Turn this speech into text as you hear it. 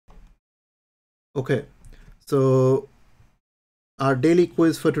Okay, so our daily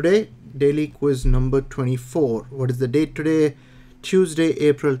quiz for today, daily quiz number 24. What is the date today? Tuesday,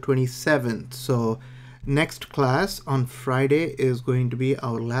 April 27th. So next class on Friday is going to be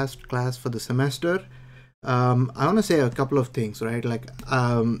our last class for the semester. I want to say a couple of things, right? Like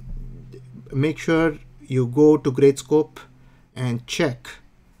make sure you go to Gradescope and check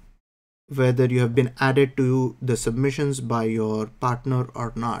whether you have been added to the submissions by your partner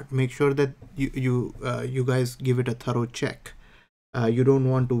or not. Make sure that you guys give it a thorough check. You don't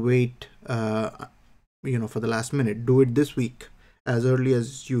want to wait for the last minute. Do it this week as early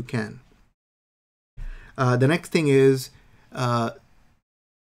as you can. The next thing is I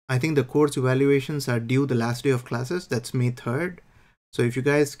think the course evaluations are due the last day of classes. That's May 3rd. So if you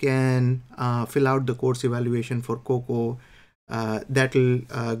guys can fill out the course evaluation for CoCO, that'll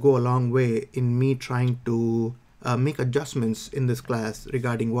go a long way in me trying to make adjustments in this class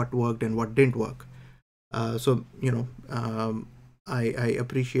regarding what worked and what didn't work. So I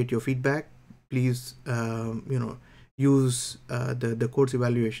appreciate your feedback. Please use the course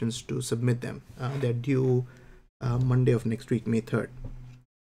evaluations to submit them. They're due Monday of next week, May 3rd.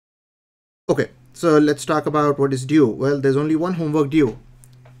 Okay, so let's talk about what is due. Well, there's only one homework due,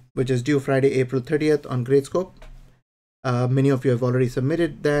 which is due Friday, April 30th on Gradescope. Many of you have already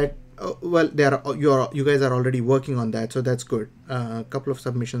submitted that. Well, you guys are already working on that, so that's good. A couple of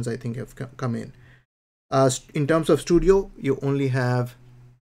submissions I think have come in. In terms of studio, you only have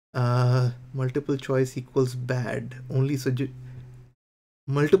multiple choice equals bad. Only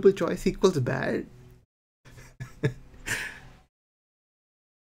multiple choice equals bad.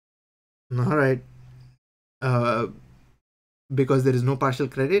 All right. Because there is no partial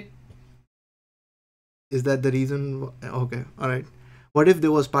credit. Is that the reason? Okay. All right. What if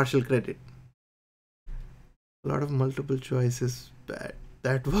there was partial credit? A lot of multiple choice is bad.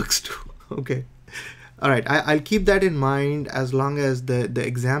 That works too. Okay. All right. I'll keep that in mind as long as the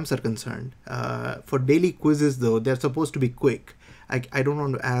exams are concerned. For daily quizzes, though, they're supposed to be quick. I don't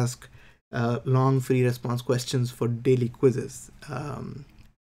want to ask long free response questions for daily quizzes.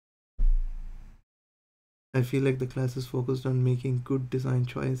 I feel like the class is focused on making good design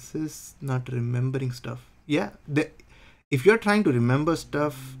choices, not remembering stuff. Yeah, if you're trying to remember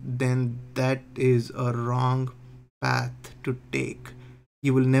stuff, then that is a wrong path to take.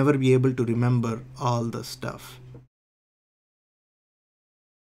 You will never be able to remember all the stuff.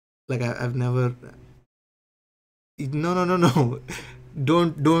 Like I've never. No.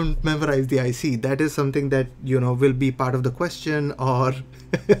 Don't memorize the IC. That is something that will be part of the question or.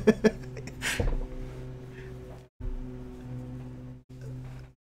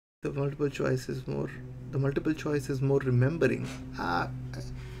 The multiple choice is more remembering.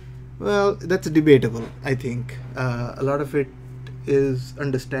 Well, that's debatable. I think a lot of it is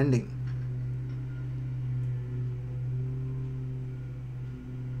understanding.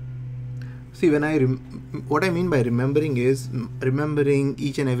 See, what I mean by remembering is remembering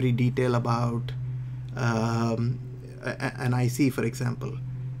each and every detail about an IC, for example.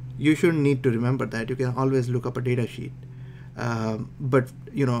 You shouldn't need to remember that. You can always look up a data sheet. But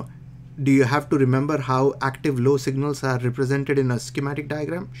do you have to remember how active low signals are represented in a schematic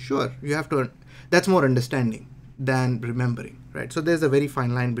diagram? Sure, you have to. That's more understanding than remembering, right? So there's a very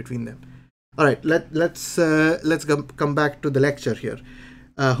fine line between them. All right, let's come back to the lecture here.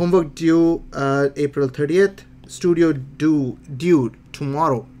 Homework due April 30th. Studio due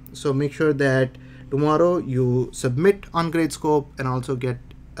tomorrow. So make sure that tomorrow you submit on Gradescope and also get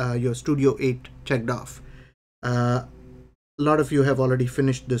your Studio 8 checked off. A lot of you have already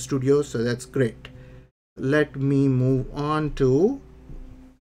finished the studio, so that's great. Let me move on to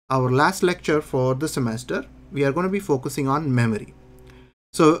our last lecture for the semester. We are going to be focusing on memory.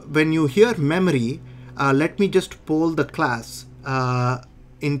 So when you hear memory, let me just poll the class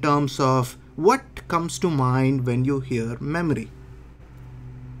in terms of what comes to mind when you hear memory.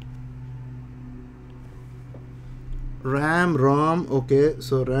 RAM, ROM, okay,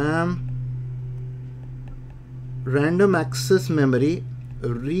 so RAM, random access memory,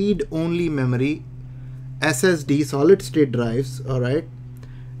 read-only memory, SSD, solid state drives, all right.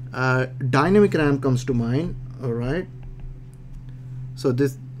 Dynamic RAM comes to mind, all right. So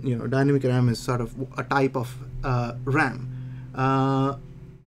this, dynamic RAM is sort of a type of RAM.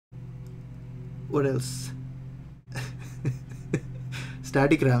 What else?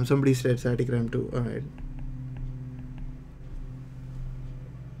 Static RAM, somebody said static RAM too, all right.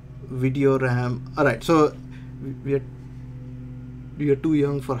 Video RAM, all right. So we are too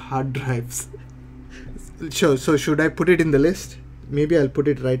young for hard drives. So should I put it in the list? Maybe I'll put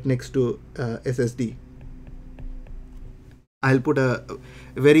it right next to SSD. I'll put a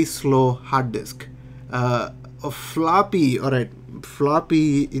very slow hard disk. A floppy, all right,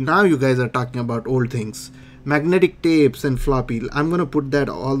 floppy. Now you guys are talking about old things. Magnetic tapes and floppy. I'm going to put that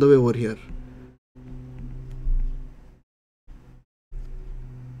all the way over here.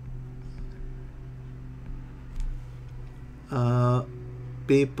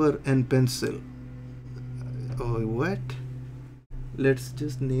 Paper and pencil. Oh, what? Let's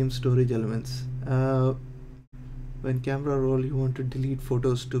just name storage elements. When camera roll, you want to delete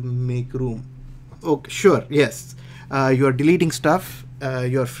photos to make room. Okay, sure, yes. You're deleting stuff.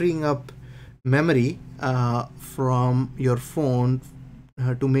 You're freeing up memory from your phone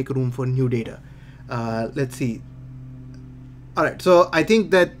to make room for new data. Let's see. All right, so I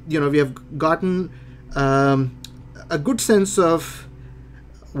think that we have gotten a good sense of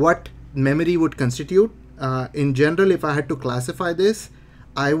what memory would constitute. In general, if I had to classify this,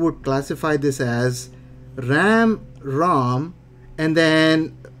 I would classify this as RAM, ROM, and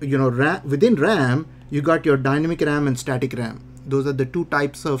then within RAM you got your dynamic RAM and static RAM. Those are the two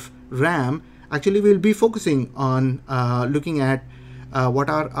types of RAM. Actually, we'll be focusing on looking at what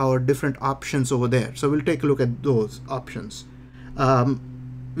are our different options over there. So we'll take a look at those options.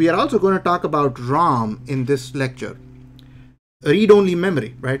 We are also going to talk about ROM in this lecture. Read-only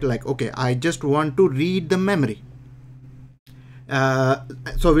memory, right? Like, okay, I just want to read the memory.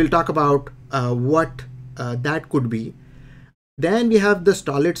 So we'll talk about what that could be. Then we have the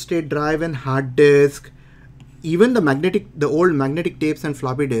solid state drive and hard disk. Even the old magnetic tapes and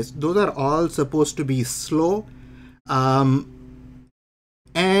floppy disks, those are all supposed to be slow. And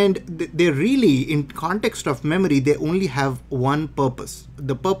they really, in context of memory, they only have one purpose.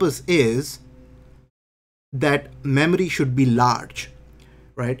 The purpose is that memory should be large,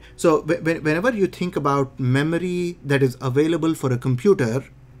 right? So whenever you think about memory that is available for a computer,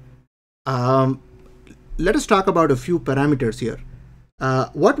 let us talk about a few parameters here.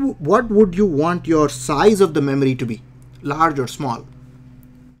 What would you want your size of the memory to be? Large or small?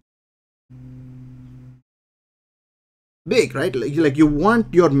 Big, right? Like you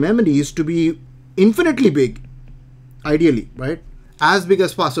want your memories to be infinitely big, ideally, right? As big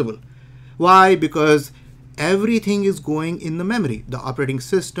as possible. Why? Because everything is going in the memory. The operating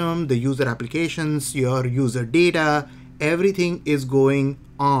system, the user applications, your user data, everything is going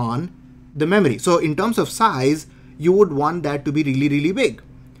on the memory. So in terms of size, you would want that to be really, really big.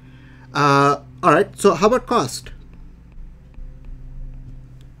 All right, so how about cost?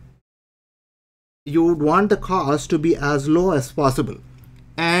 You would want the cost to be as low as possible.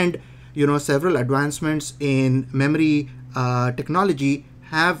 And several advancements in memory technology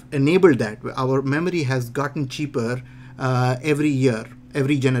have enabled that. Our memory has gotten cheaper every year,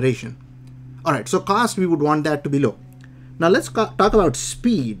 every generation. All right, so cost, we would want that to be low. Now let's talk about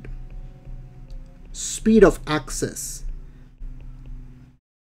speed. Speed of access.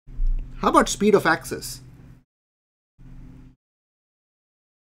 How about speed of access?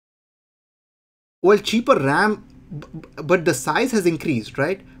 Well, cheaper RAM, but the size has increased,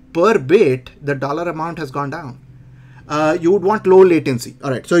 right? Per bit, the dollar amount has gone down. You would want low latency.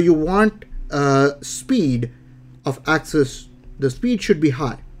 All right, so you want speed of access. The speed should be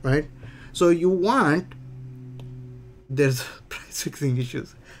high, right? So you want, there's price fixing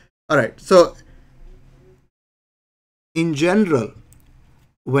issues. All right, so in general,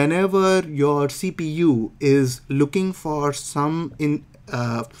 whenever your CPU is looking for some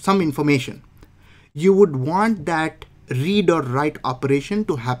information, you would want that read or write operation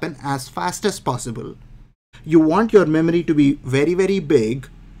to happen as fast as possible. You want your memory to be very, very big.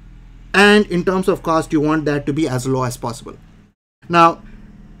 And in terms of cost, you want that to be as low as possible. Now,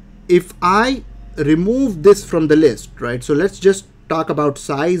 if I remove this from the list, right? So let's just talk about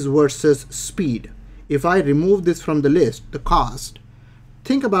size versus speed. If I remove this from the list, the cost,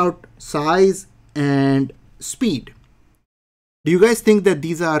 think about size and speed. Do you guys think that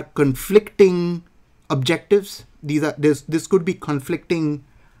these are conflicting objectives? This could be conflicting.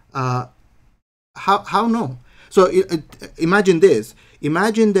 How no? So imagine this.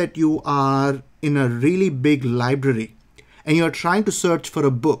 Imagine that you are in a really big library and you're trying to search for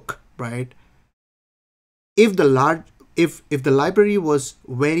a book, right? If the library was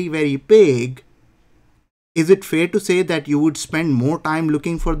very, very big, is it fair to say that you would spend more time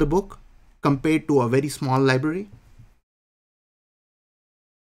looking for the book compared to a very small library?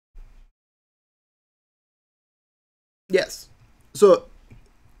 Yes. So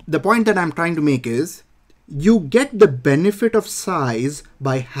the point that I'm trying to make is you get the benefit of size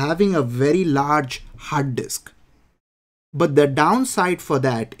by having a very large hard disk. But the downside for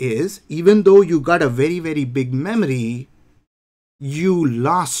that is, even though you got a very, very big memory, you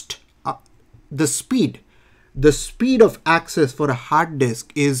lost the speed. the speed of access for a hard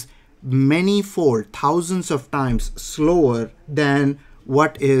disk is many-fold, thousands of times slower than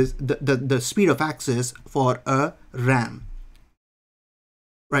what is the speed of access for a RAM.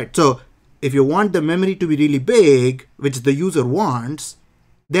 Right, so if you want the memory to be really big, which the user wants,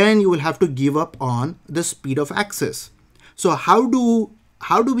 then you will have to give up on the speed of access. So how do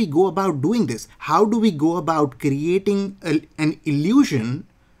we go about doing this? How do we go about creating an illusion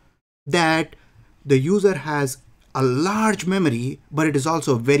that the user has a large memory, but it is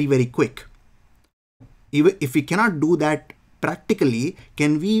also very, very quick? Even if we cannot do that practically,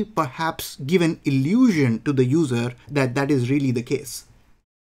 can we perhaps give an illusion to the user that that is really the case?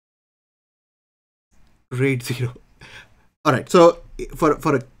 RAID 0. All right, so for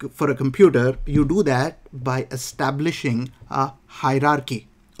a computer, you do that by establishing a hierarchy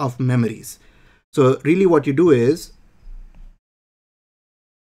of memories. So really what you do is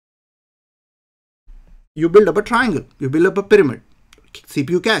you build up a triangle, you build up a pyramid,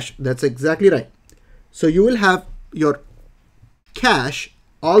 CPU cache. That's exactly right. So you will have your cache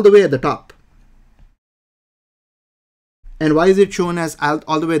all the way at the top. And why is it shown as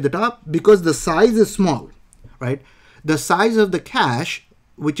all the way at the top? Because the size is small, right? The size of the cache,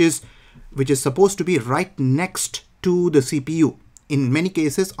 which is supposed to be right next to the CPU, in many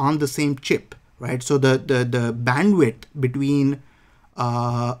cases on the same chip, right? So the bandwidth between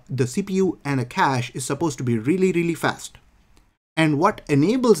the CPU and a cache is supposed to be really, really fast. And what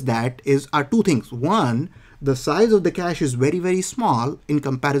enables that are two things. One, the size of the cache is very, very small in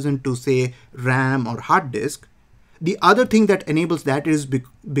comparison to, say, RAM or hard disk. The other thing that enables that is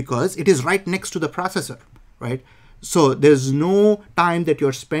because it is right next to the processor, right? So there's no time that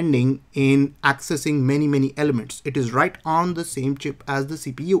you're spending in accessing many, many elements. It is right on the same chip as the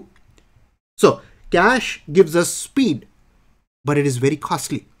CPU. So cache gives us speed, but it is very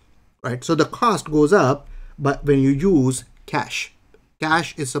costly, right? So the cost goes up, but when you use cache.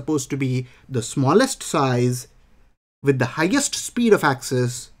 Cache is supposed to be the smallest size with the highest speed of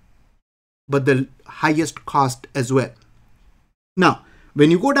access, but the highest cost as well. Now,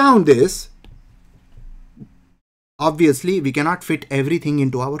 when you go down this, obviously we cannot fit everything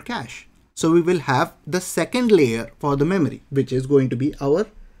into our cache. So we will have the second layer for the memory, which is going to be our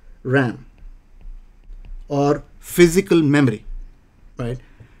RAM or physical memory, right?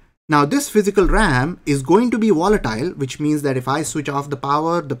 Now this physical RAM is going to be volatile, which means that if I switch off the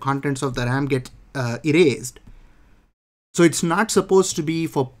power, the contents of the RAM get erased. So it's not supposed to be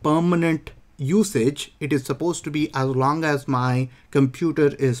for permanent usage. It is supposed to be as long as my computer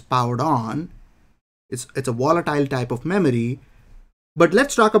is powered on. It's a volatile type of memory. But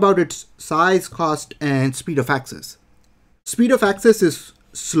let's talk about its size, cost, and speed of access. Speed of access is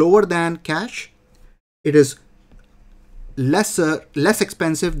slower than cache. It is less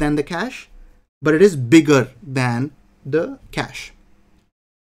expensive than the cache, but it is bigger than the cache.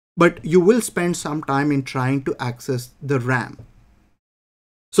 But you will spend some time in trying to access the RAM.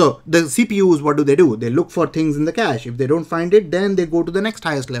 So the CPUs, what do? They look for things in the cache. If they don't find it, then they go to the next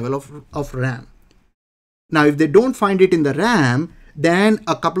highest level of RAM. Now, if they don't find it in the RAM, then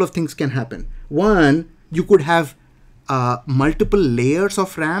a couple of things can happen. One, you could have multiple layers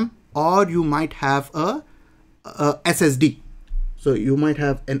of RAM, or you might have a SSD. So you might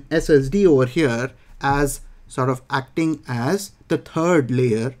have an SSD over here as sort of acting as the third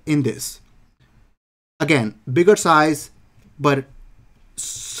layer in this. Again, bigger size, but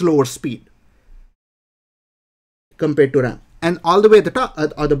slower speed compared to RAM. And all the way at the top,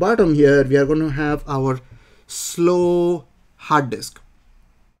 at the bottom here, we are going to have our slow hard disk.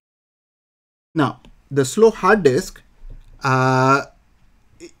 Now, the slow hard disk,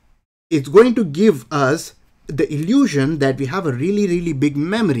 it's going to give us the illusion that we have a really, really big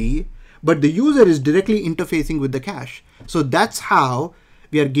memory, but the user is directly interfacing with the cache. So that's how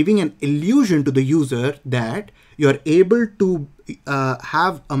we are giving an illusion to the user that you're able to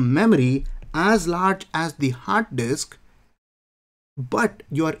have a memory as large as the hard disk, but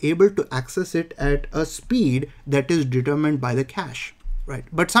you are able to access it at a speed that is determined by the cache, right?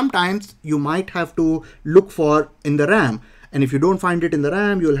 But sometimes you might have to look for in the RAM. And if you don't find it in the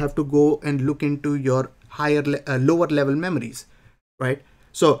RAM, you'll have to go and look into your lower level memories, right?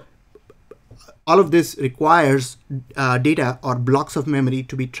 So all of this requires data or blocks of memory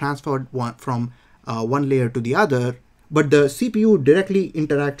to be transferred from one layer to the other, but the CPU directly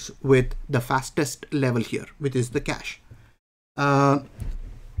interacts with the fastest level here, which is the cache. Right.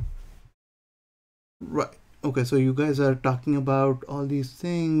 Okay, so you guys are talking about all these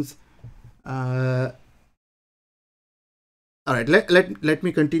things. All right, let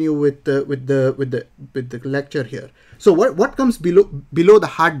me continue with the lecture here. So what comes below the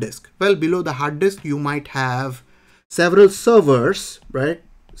hard disk? Well, below the hard disk you might have several servers, right?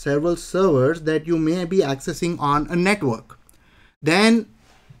 Several servers that you may be accessing on a network. Then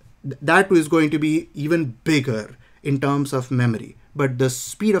that is going to be even bigger in terms of memory, but the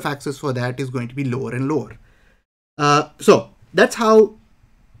speed of access for that is going to be lower and lower. So that's how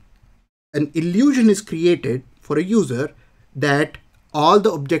an illusion is created for a user that all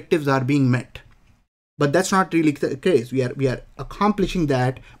the objectives are being met. But that's not really the case. We are accomplishing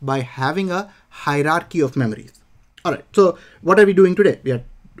that by having a hierarchy of memories. All right, so what are we doing today?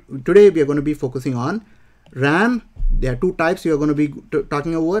 Today we are going to be focusing on RAM. There are two types we are going to be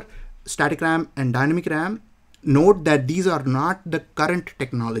talking over: static RAM and dynamic RAM. Note that these are not the current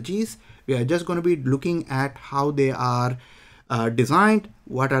technologies. We are just going to be looking at how they are designed,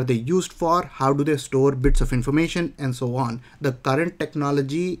 what are they used for, how do they store bits of information, and so on. The current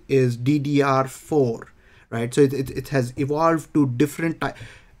technology is DDR4, right? So it has evolved to different types.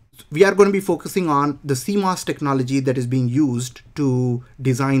 We are going to be focusing on the CMOS technology that is being used to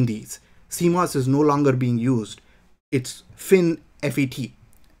design these. CMOS is no longer being used. It's FinFET.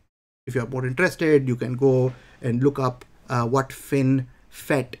 If you're more interested, you can go and look up what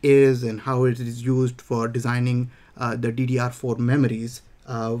FinFET is and how it is used for designing the DDR4 memories,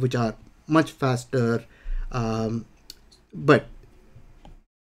 which are much faster. But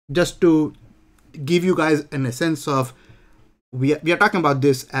just to give you guys a sense of, we are talking about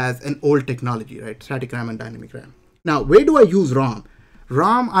this as an old technology, right? Static RAM and dynamic RAM. Now, where do I use ROM?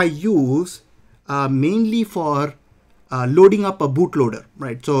 ROM I use mainly for loading up a bootloader,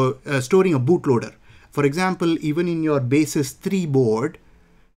 right? So storing a bootloader. For example, even in your Basis 3 board,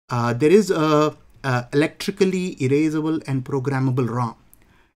 there is a electrically erasable and programmable ROM.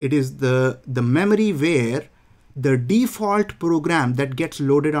 It is the memory where the default program that gets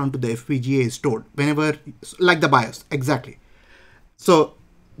loaded onto the FPGA is stored whenever, like the BIOS, exactly. So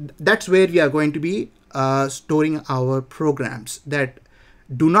that's where we are going to be storing our programs that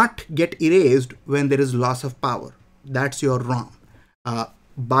do not get erased when there is loss of power. That's your ROM.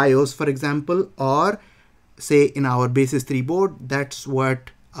 BIOS, for example, or say in our Basis 3 board, that's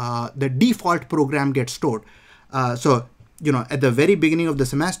what the default program gets stored. So, you know, at the very beginning of the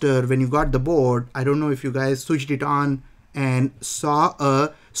semester, when you got the board, I don't know if you guys switched it on and saw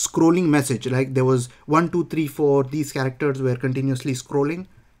a scrolling message, like there was 1, 2, 3, 4, these characters were continuously scrolling.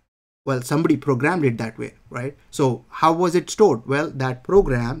 Well, somebody programmed it that way, right? So how was it stored? Well, that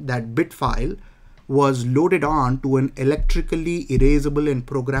program, that bit file, was loaded on to an electrically erasable and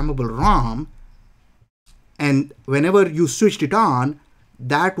programmable ROM. And whenever you switched it on,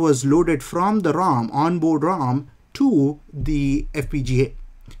 that was loaded from the ROM, onboard ROM, to the FPGA.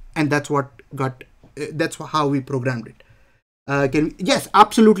 And that's that's how we programmed it. Yes,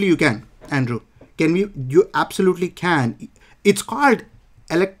 absolutely you can, Andrew. You absolutely can. It's called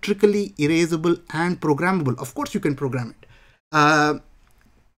electrically erasable and programmable. Of course you can program it.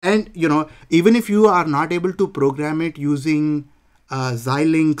 And you know, even if you are not able to program it using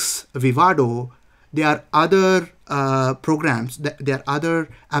Xilinx Vivado, there are other programs, there are other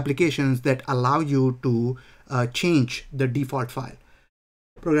applications that allow you to change the default file.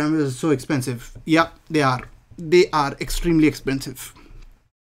 Programming is so expensive. Yeah, they are extremely expensive.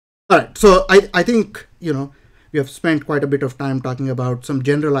 All right, so I think, you know, we have spent quite a bit of time talking about some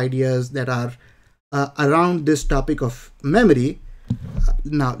general ideas that are around this topic of memory.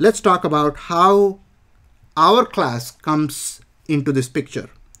 Now let's talk about how our class comes into this picture.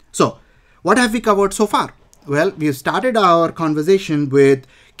 So what have we covered so far? Well, we have started our conversation with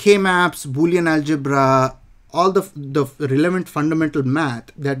K-maps, Boolean algebra, all the relevant fundamental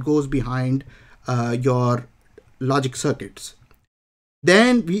math that goes behind your logic circuits.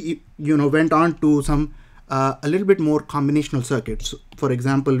 Then we, you know, went on to some a little bit more combinational circuits. For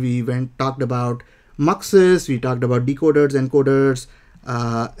example, we talked about muxes, we talked about decoders, encoders,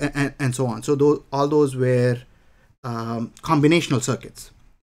 and so on. So all those were combinational circuits.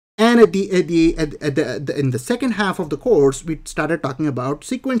 And in the second half of the course, we started talking about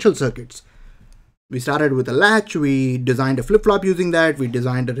sequential circuits. We started with a latch, we designed a flip-flop using that, we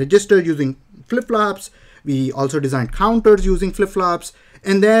designed a register using flip-flops, we also designed counters using flip-flops,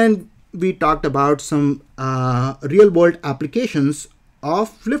 and then we talked about some real-world applications of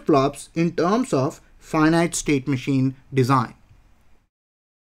flip-flops in terms of finite state machine design.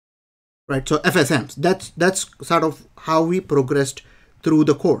 Right, so FSMs, that's sort of how we progressed through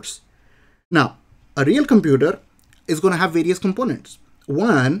the course. Now, a real computer is going to have various components.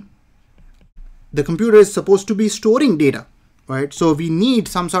 One, the computer is supposed to be storing data, right? So we need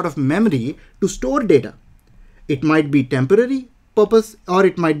some sort of memory to store data. It might be temporary purpose or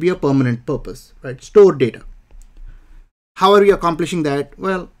it might be a permanent purpose, right? Store data. How are we accomplishing that?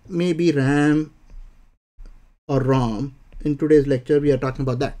 Well, maybe RAM or ROM. In today's lecture, we are talking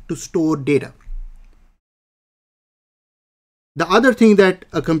about that, to store data. The other thing that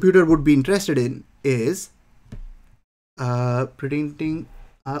a computer would be interested in is pretending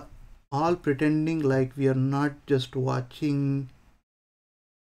like we are not just watching.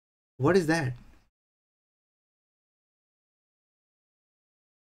 What is that?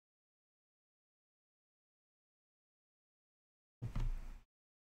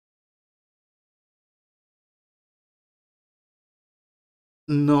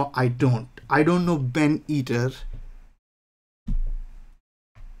 No, I don't. I don't know Ben Eater.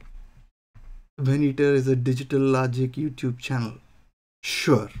 Ben Eater is a Digital Logic YouTube channel.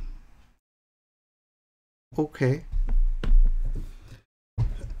 Sure. Okay.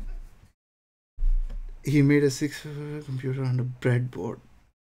 He made a 6 computer on a breadboard.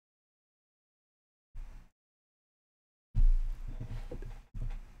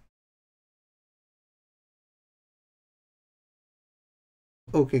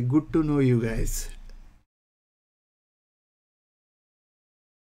 Okay, good to know you guys.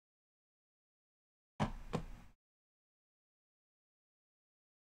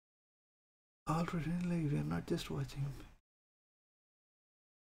 All pretend like we are not just watching.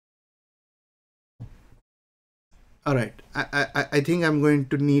 All right, I think I'm going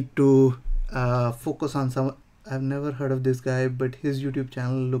to need to focus on some. I've never heard of this guy, but his YouTube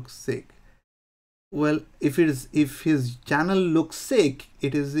channel looks sick. Well, if his channel looks sick,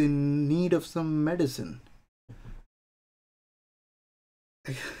 it is in need of some medicine.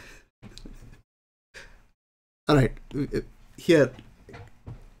 All right, here,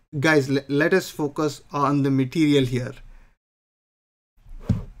 guys, let us focus on the material here,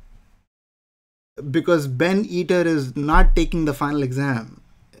 because Ben Eater is not taking the final exam,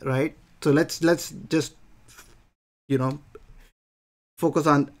 right? So let's just, you know, focus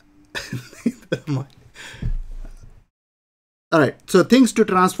on. All right, so things to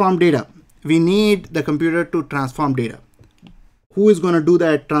transform data. We need the computer to transform data. Who is going to do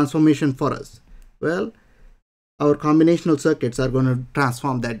that transformation for us? Well, our combinational circuits are going to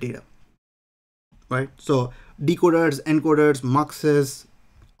transform that data, right? So decoders, encoders, muxes,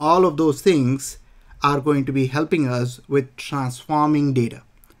 all of those things are going to be helping us with transforming data.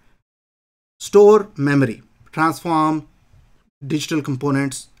 Store memory, transform digital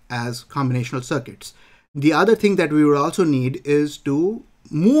components as combinational circuits. The other thing that we would also need is to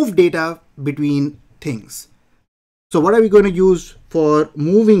move data between things. So what are we going to use for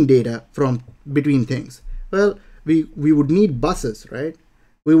moving data from between things? Well, we would need buses, right?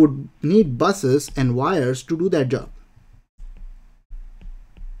 We would need buses and wires to do that job.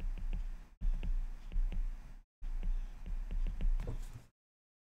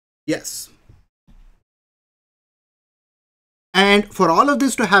 Yes. And for all of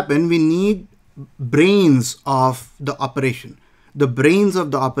this to happen, we need brains of the operation. The brains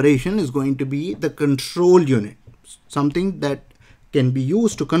of the operation is going to be the control unit, something that can be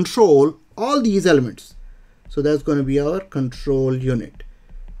used to control all these elements. So that's going to be our control unit,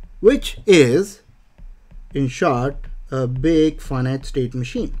 which is, in short, a big finite state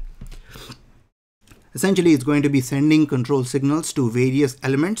machine. Essentially, it's going to be sending control signals to various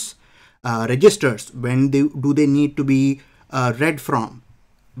elements, registers. When do they need to be read from?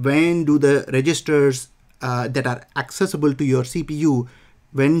 When do the registers that are accessible to your CPU,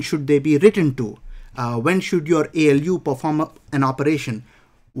 when should they be written to? When should your ALU perform an operation?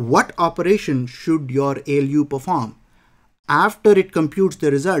 What operation should your ALU perform? After it computes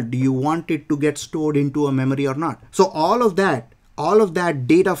the result, do you want it to get stored into a memory or not? So all of that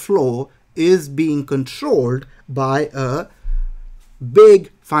data flow is being controlled by a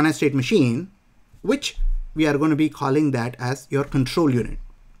big finite state machine, which we are going to be calling that as your control unit.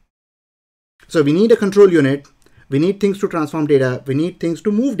 So we need a control unit, we need things to transform data, we need things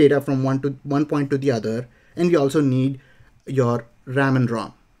to move data from one point to the other, and we also need your RAM and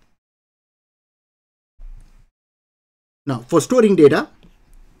ROM. Now, for storing data,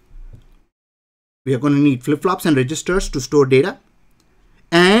 we are going to need flip-flops and registers to store data.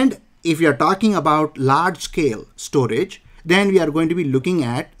 And if we are talking about large-scale storage, then we are going to be looking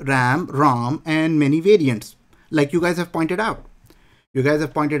at RAM, ROM, and many variants, like you guys have pointed out. You guys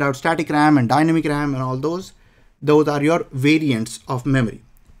have pointed out static RAM and dynamic RAM and all those. Those are your variants of memory.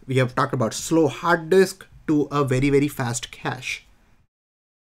 We have talked about slow hard disk to a very, very fast cache.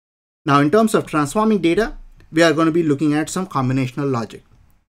 Now, in terms of transforming data, we are going to be looking at some combinational logic.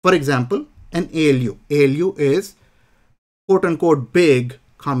 For example, an ALU. ALU is quote unquote big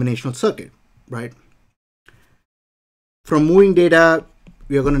combinational circuit, right? From moving data,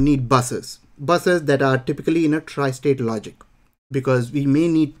 we are going to need buses that are typically in a tri-state logic, because we may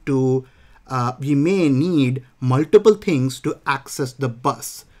need multiple things to access the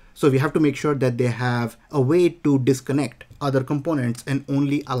bus. So we have to make sure that they have a way to disconnect other components and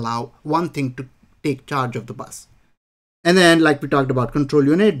only allow one thing to take charge of the bus. And then, like we talked about, control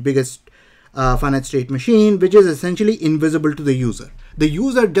unit, biggest finite state machine, which is essentially invisible to the user. The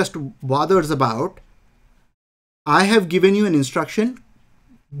user just bothers about, I have given you an instruction,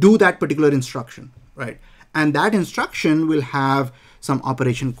 do that particular instruction, right? And that instruction will have some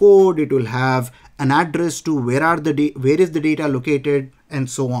operation code, it will have an address to where is the data located, and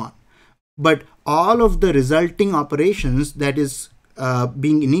so on. But all of the resulting operations that is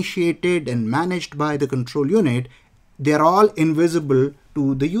being initiated and managed by the control unit, they're all invisible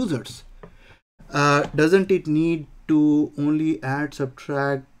to the users. Doesn't it need to only add,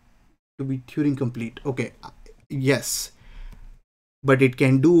 subtract to be Turing complete? Okay, yes, but it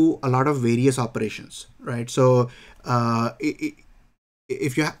can do a lot of various operations, right? So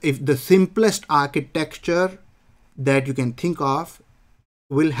if the simplest architecture that you can think of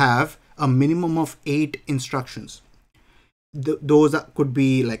will have a minimum of 8 instructions. Those could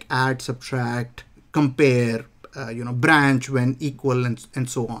be like add, subtract, compare, branch when equal, and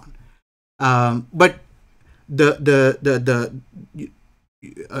so on. But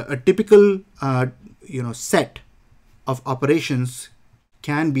a typical set of operations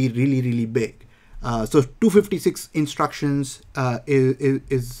can be really big. So 256 instructions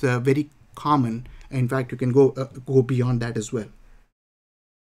is very common. In fact, you can go beyond that as well.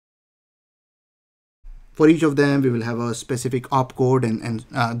 For each of them, we will have a specific opcode, and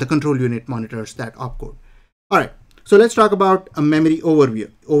the control unit monitors that opcode. All right, so let's talk about a memory overview.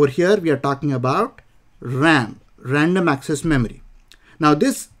 Over here, we are talking about RAM, random access memory. Now,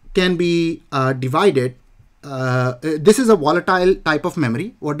 this can be divided. This is a volatile type of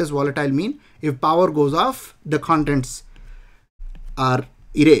memory. What does volatile mean? If power goes off, the contents are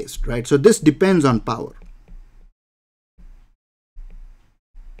erased, right? So this depends on power.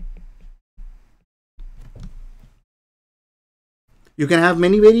 You can have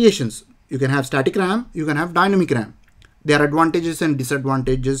many variations. You can have static RAM, you can have dynamic RAM. There are advantages and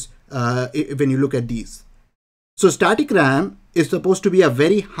disadvantages when you look at these. So static RAM is supposed to be a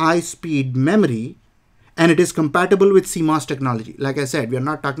very high speed memory, and it is compatible with CMOS technology. Like I said, we are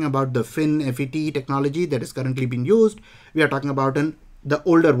not talking about the FET technology that is currently being used. We are talking about the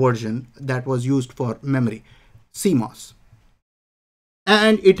older version that was used for memory, CMOS.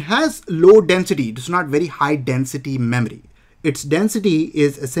 And it has low density. It's not very high density memory. Its density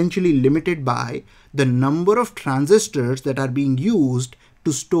is essentially limited by the number of transistors that are being used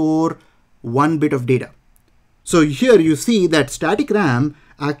to store 1 bit of data. So here you see that static RAM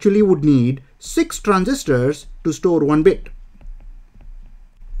actually would need 6 transistors to store 1 bit.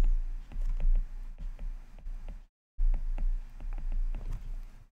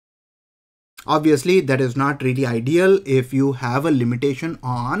 Obviously, that is not really ideal if you have a limitation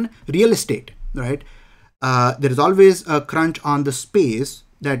on real estate, right? There is always a crunch on the space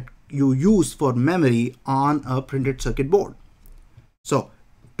that you use for memory on a printed circuit board. So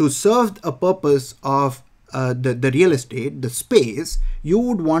to serve a purpose of the real estate, the space, you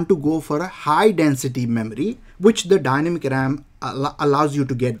would want to go for a high density memory, which the dynamic RAM allows you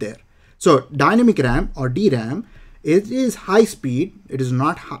to get there. So dynamic RAM or DRAM is high speed. It is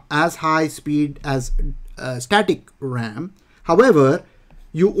not as high speed as static RAM. However,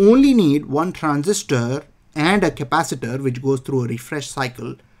 you only need 1 transistor and a capacitor which goes through a refresh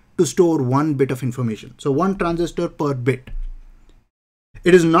cycle to store 1 bit of information. So 1 transistor per bit.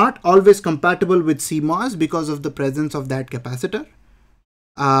 It is not always compatible with CMOS because of the presence of that capacitor.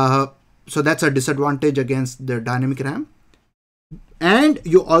 So that's a disadvantage against the dynamic RAM. And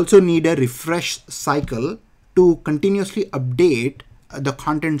you also need a refresh cycle to continuously update the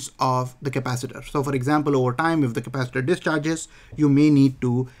contents of the capacitor. So for example, over time, if the capacitor discharges, you may need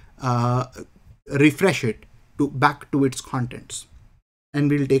to refresh it back to its contents. And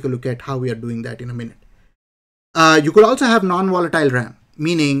we'll take a look at how we are doing that in a minute. You could also have non-volatile RAM,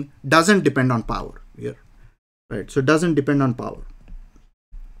 meaning doesn't depend on power here, right? So doesn't depend on power.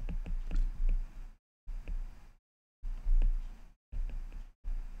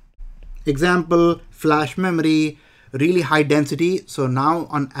 Example, flash memory, really high density. So now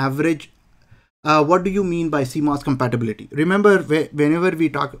on average, what do you mean by CMOS compatibility? Remember, whenever we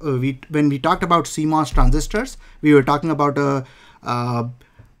talk, when we talked about CMOS transistors, we were talking about a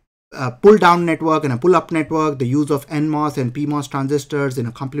pull down network and a pull up network, the use of NMOS and PMOS transistors in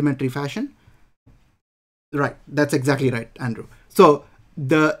a complementary fashion. Right, that's exactly right, Andrew. So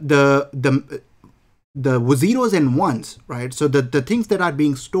the zeros and ones, right? So the things that are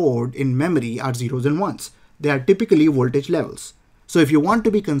being stored in memory are zeros and ones. They are typically voltage levels. So if you want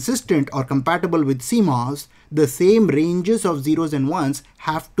to be consistent or compatible with CMOS, the same ranges of zeros and ones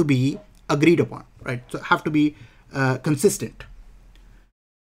have to be agreed upon, right? So have to be consistent.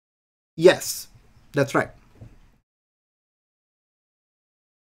 Yes, that's right.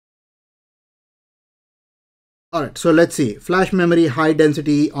 All right, so let's see. Flash memory high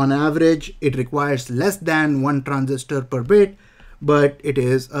density, on average, it requires less than 1 transistor per bit, but it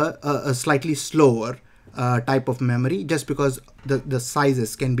is a slightly slower type of memory just because the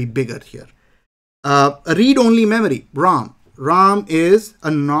sizes can be bigger here. Read-only memory, ROM. ROM is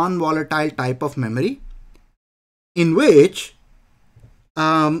a non-volatile type of memory in which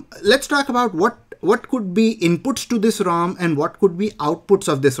let's talk about what could be inputs to this ROM and what could be outputs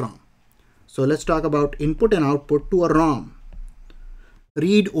of this ROM. So let's talk about input and output to a ROM,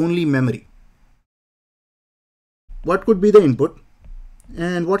 read-only memory. What could be the input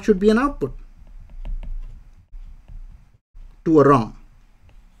and what should be an output to a ROM?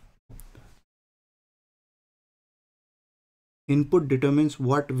 Input determines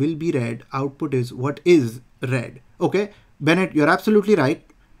what will be read, output is what is read. Okay, Bennett, you're absolutely right.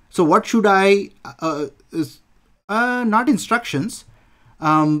 So what should I, not instructions.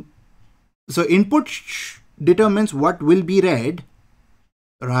 So input determines what will be read,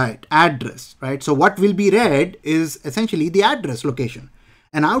 right? Address, right? So what will be read is essentially the address location,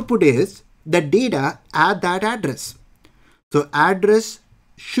 and output is the data at that address. So address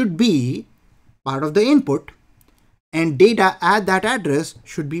should be part of the input and data at that address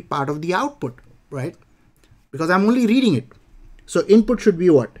should be part of the output, right? Because I'm only reading it. So input should be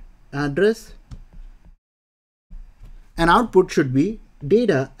what? Address, and output should be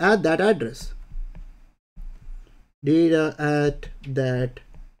data at that address. Data at that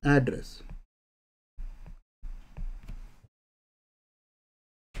address.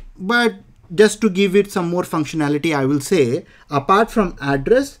 But just to give it some more functionality, I will say, apart from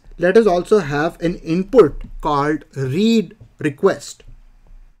address, let us also have an input called read request.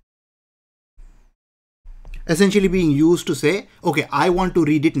 Essentially being used to say, okay, I want to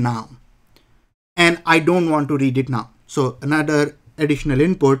read it now and I don't want to read it now. So another additional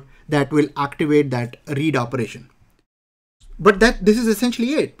input that will activate that read operation. But this is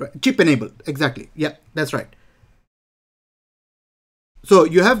essentially it, right? Chip enabled. Exactly. Yeah, that's right. So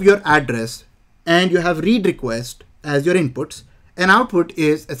you have your address and you have read request as your inputs, and output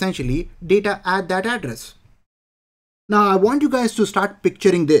is essentially data at that address. Now I want you guys to start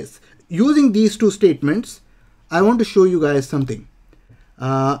picturing this. Using these two statements, I want to show you guys something.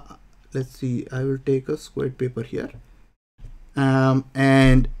 Let's see, I will take a square paper here.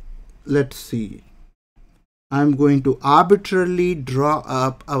 And let's see, I'm going to arbitrarily draw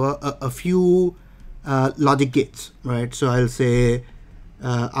up a few logic gates, right? So I'll say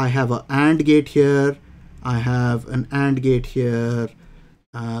I have an AND gate here, I have an AND gate here,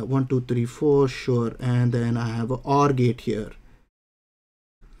 1 2 3 4, sure, and then I have an OR gate here.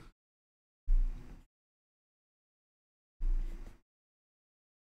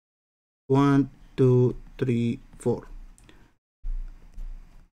 One, two, three, four.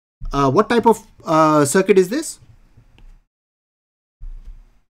 What type of circuit is this?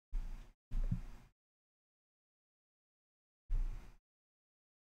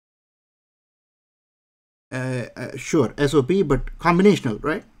 Sure, SOP, but combinational,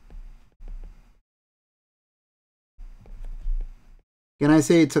 right? Can I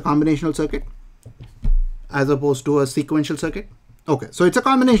say it's a combinational circuit as opposed to a sequential circuit? Okay, so it's a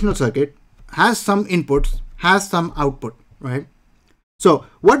combinational circuit, has some inputs, has some output, right? So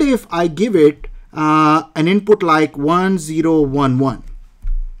what if I give it an input like 1011?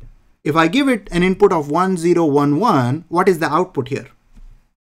 If I give it an input of 1011, what is the output here?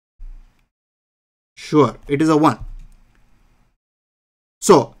 Sure, it is a 1.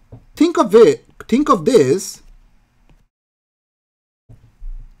 So think of this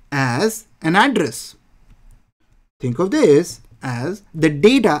as an address. Think of this as the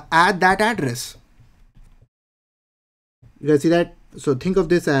data at that address. You guys see that? So think of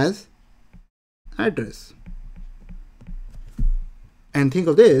this as address. And think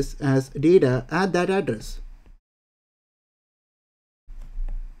of this as data at that address.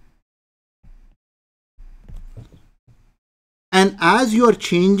 And as you are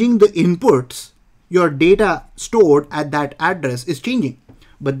changing the inputs, your data stored at that address is changing.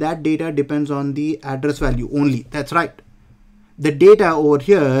 But that data depends on the address value only. That's right. The data over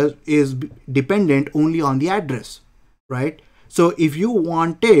here is dependent only on the address, right? So if you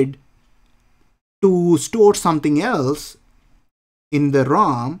wanted to store something else in the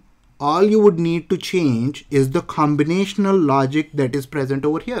ROM, all you would need to change is the combinational logic that is present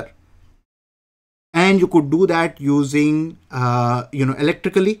over here. And you could do that using,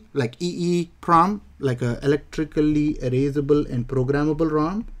 electrically, like EEPROM, like a electrically erasable and programmable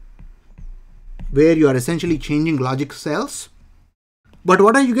ROM, where you are essentially changing logic cells. But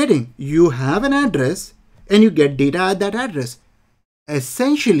what are you getting? You have an address and you get data at that address,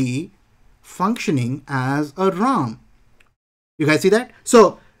 essentially functioning as a ROM. You guys see that?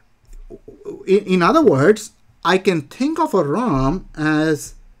 So in other words, I can think of a ROM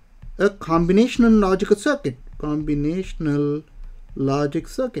as a combinational logical circuit,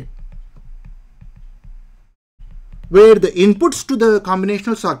 where the inputs to the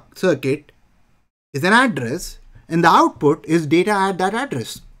combinational circuit is an address and the output is data at that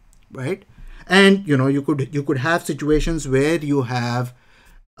address, right? And you could have situations where you have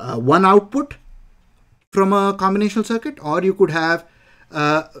one output from a combinational circuit, or you could have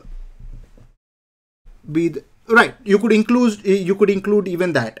you could include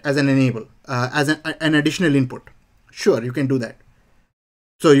even that as an enable, as an additional input. Sure, you can do that.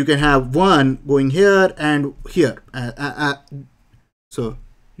 So you can have one going here and here. So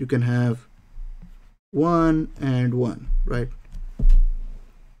you can have 1 and 1, right?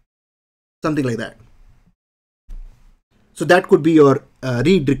 Something like that. So that could be your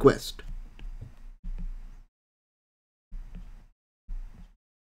read request.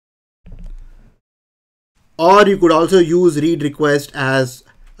 Or you could also use read request as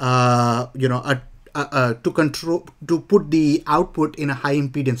to put the output in a high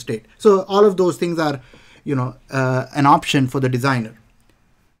impedance state. So all of those things are an option for the designer.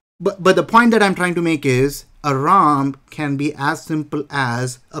 But the point that I'm trying to make is a ROM can be as simple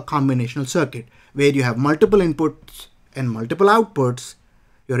as a combinational circuit where you have multiple inputs and multiple outputs.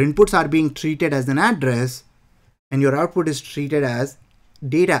 Your inputs are being treated as an address and your output is treated as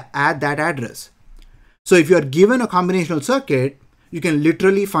data at that address. So if you are given a combinational circuit, you can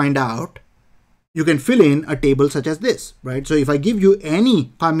literally find out, you can fill in a table such as this, right? So if I give you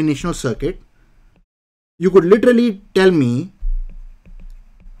any combinational circuit, you could literally tell me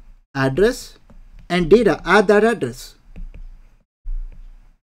address and data at that address.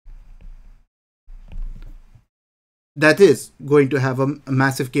 That is going to have a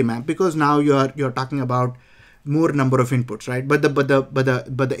massive K-map because now you're talking about more number of inputs, right? But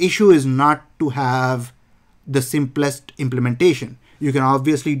the issue is not to have the simplest implementation. You can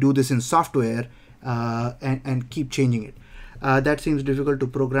obviously do this in software and keep changing it. That seems difficult to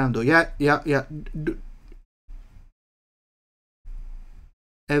program though. Yeah.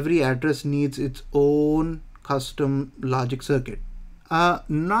 Every address needs its own custom logic circuit.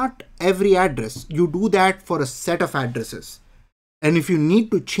 Not every address. You do that for a set of addresses. And if you need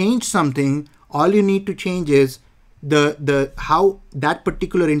to change something, all you need to change is how that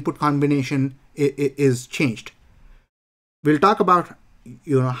particular input combination is changed. We'll talk about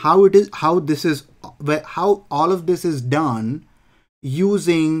how all of this is done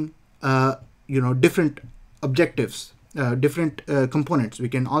using different objectives, different components. We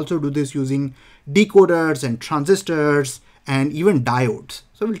can also do this using decoders and transistors and even diodes.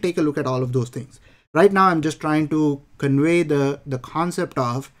 So we'll take a look at all of those things. Right now I'm just trying to convey the concept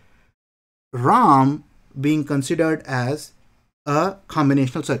of ROM being considered as a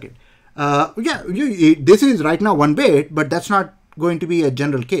combinational circuit. This is right now 1 bit, but that's not going to be a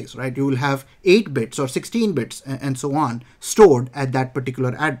general case, right? You will have 8 bits or 16 bits and so on stored at that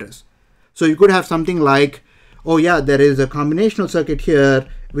particular address. So you could have something like, oh yeah, there is a combinational circuit here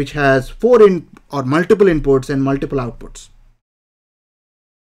which has 4 or multiple inputs and multiple outputs.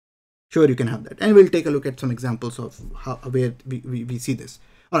 Sure, you can have that. And we'll take a look at some examples of where we see this.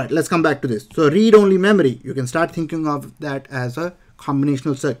 All right, let's come back to this. So read-only memory, you can start thinking of that as a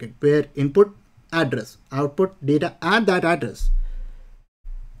combinational circuit where input, address, output, data at that address.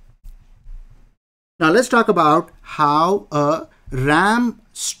 Now let's talk about how a RAM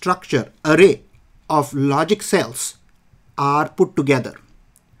structure array of logic cells are put together.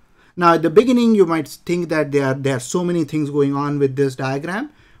 Now at the beginning, you might think that there are so many things going on with this diagram,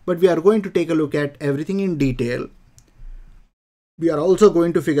 but we are going to take a look at everything in detail. We are also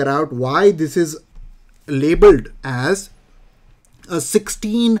going to figure out why this is labeled as a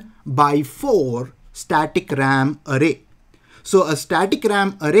 16x4 static RAM array. So a static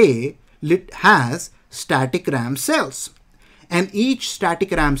RAM array has static RAM cells, and each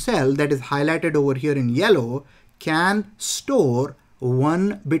static RAM cell that is highlighted over here in yellow can store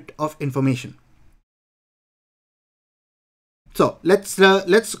 1 bit of information. So let's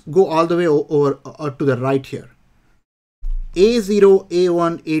go all the way over to the right here. A0,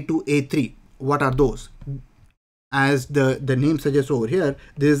 A1, A2, A3. What are those? as the name suggests over here,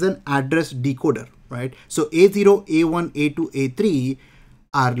 this is an address decoder, right? So A0, A1, A2, A3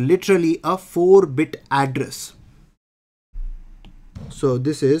 are literally a 4-bit address. So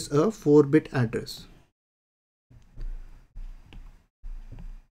this is a 4-bit address.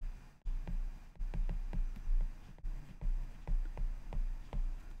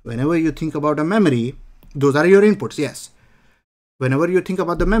 Whenever you think about a memory, those are your inputs, yes. Whenever you think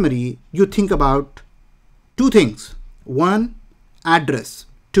about the memory, you think about two things. One, address.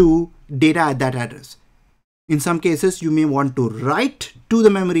 Two, data at that address. In some cases, you may want to write to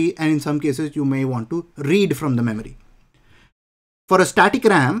the memory, and in some cases, you may want to read from the memory. For a static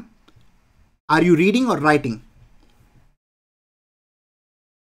RAM, are you reading or writing?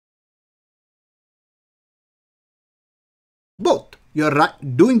 Both. You're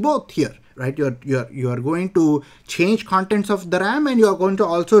doing both here, right? You're going to change contents of the RAM, and you're going to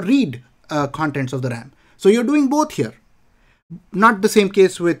also read contents of the RAM. So you're doing both here. Not the same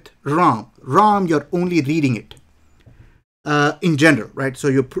case with ROM. ROM, you're only reading it in general, right? So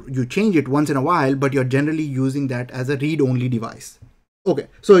you change it once in a while, but you're generally using that as a read-only device. Okay,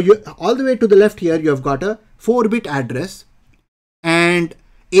 so you all the way to the left here, you have got a 4-bit address, and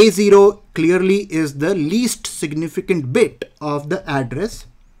A0 clearly is the least significant bit of the address.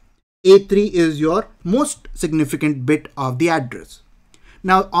 A3 is your most significant bit of the address.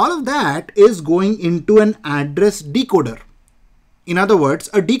 Now, all of that is going into an address decoder. In other words,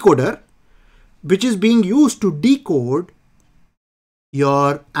 a decoder which is being used to decode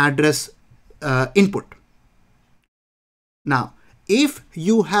your address input. Now, if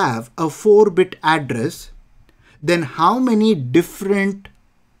you have a 4-bit address, then how many different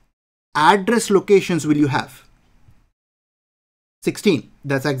address locations will you have? 16.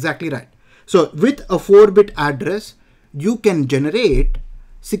 That's exactly right. So with a 4-bit address, you can generate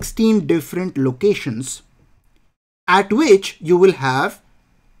 16 different locations at which you will have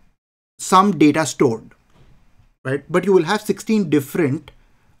some data stored, right? But you will have 16 different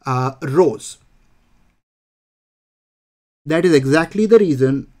rows. That is exactly the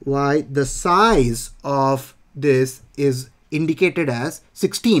reason why the size of this is indicated as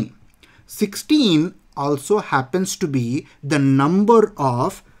 16. 16 also happens to be the number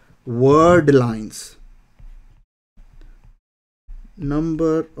of word lines.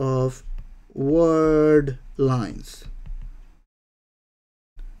 Number of word lines.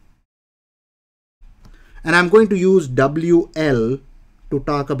 And I'm going to use WL to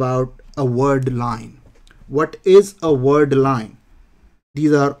talk about a word line. What is a word line?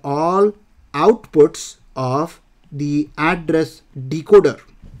 These are all outputs of the address decoder.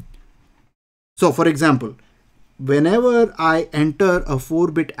 So for example, whenever I enter a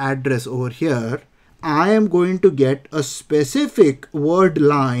 4-bit address over here, I am going to get a specific word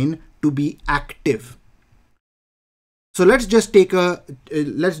line to be active. So let's just take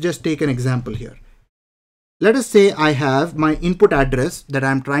an example here. Let us say I have my input address that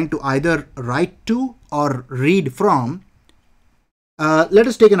I'm trying to either write to or read from. Let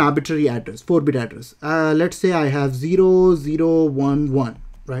us take an arbitrary address, 4-bit address. Let's say I have 0011,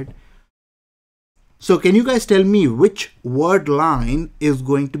 right? So can you guys tell me which word line is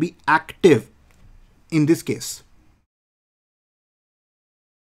going to be active in this case?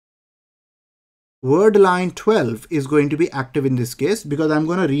 Word line 12 is going to be active in this case because I'm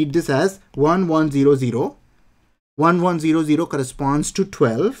going to read this as 1100. 1100 corresponds to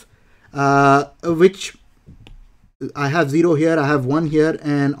 12, which I have 0 here, I have 1 here,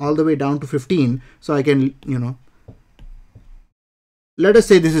 and all the way down to 15. So I can, let us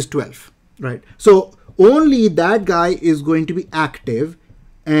say this is 12, right? So only that guy is going to be active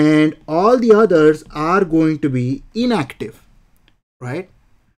and all the others are going to be inactive, right?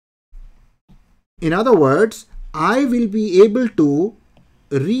 In other words, I will be able to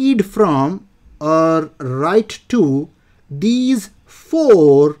read from or write to these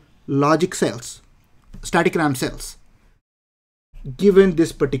 4 logic cells, static RAM cells, given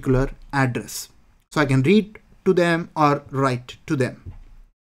this particular address. So I can read to them or write to them.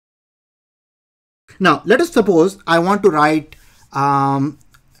 Now, let us suppose I want to write,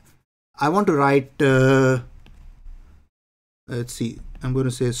 let's see, I'm going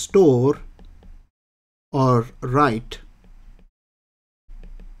to say store or write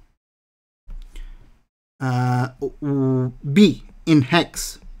B in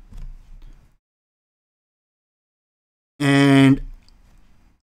hex, and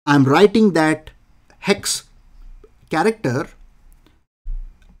I'm writing that hex character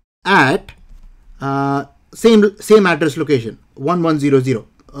at same address location 1100.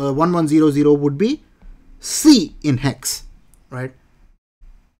 1100 would be C in hex, right?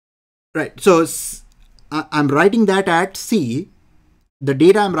 Right. So I'm writing that at C. The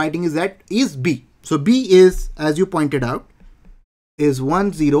data I'm writing is B. So B is, as you pointed out, is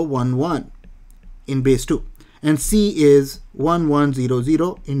 1011 in base 2, and C is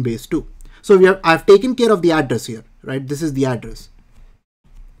 1100 in base 2. So I've taken care of the address here, right? This is the address.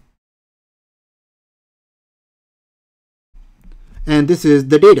 And this is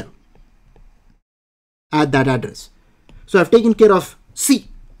the data at that address. So I've taken care of C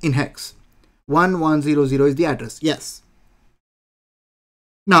in hex. 1100 is the address. Yes.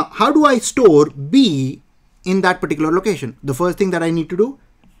 Now, how do I store B in that particular location? The first thing that I need to do,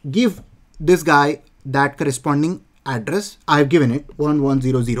 give this guy that corresponding address. I've given it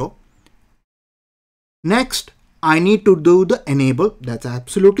 1100. Next, I need to do the enable. That's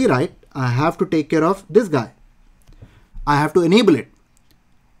absolutely right. I have to take care of this guy. I have to enable it.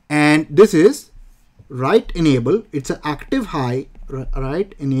 And this is write enable. It's an active high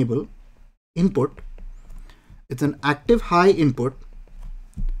write enable input. It's an active high input.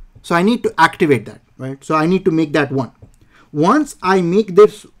 So I need to activate that, right? So I need to make that 1. Once I make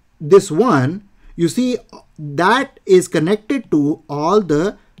this 1, you see that is connected to all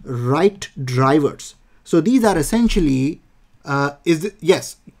the write drivers. So these are essentially,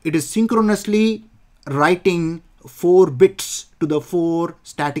 yes, it is synchronously writing 4 bits to the 4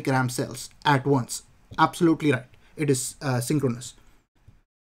 static RAM cells at once. Absolutely right. It is synchronous.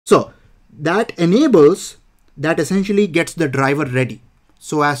 So that enables, that essentially gets the driver ready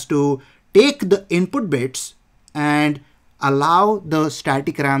so as to take the input bits and allow the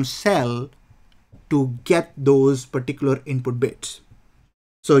static RAM cell to get those particular input bits.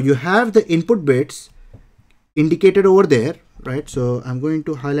 So you have the input bits indicated over there, right? So I'm going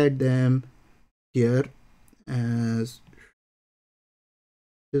to highlight them here as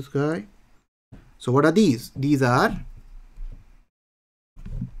this guy. So what are these? These are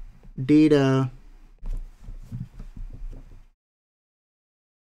data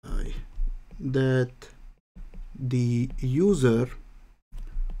that the user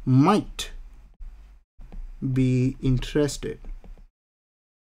might be interested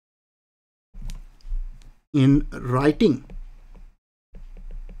in writing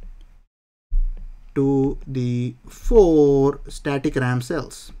to the 4 static RAM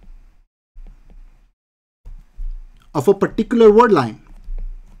cells of a particular word line.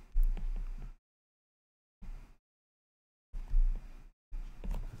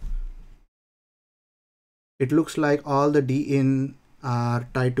 It looks like all the D in are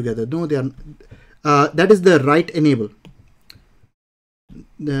tied together. No, they are. That is the write enable.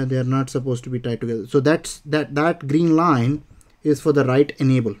 They are not supposed to be tied together. So that green line is for the write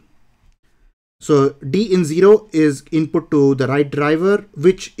enable. So D in 0 is input to the write driver,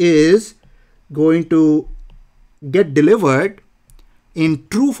 which is going to get delivered in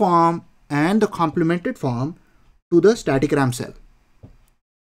true form and the complemented form to the static RAM cell.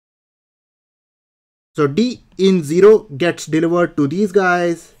 So D in 0 gets delivered to these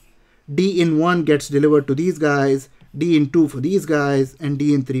guys, D in 1 gets delivered to these guys, D in 2 for these guys, and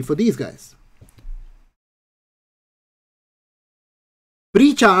D in 3 for these guys.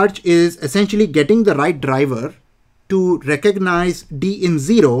 Pre-charge is essentially getting the right driver to recognize D in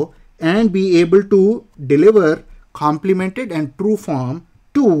 0 and be able to deliver complemented and true form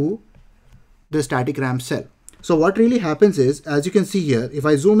to the static RAM cell. So what really happens is, as you can see here, if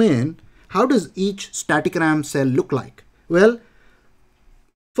I zoom in, how does each static RAM cell look like? Well,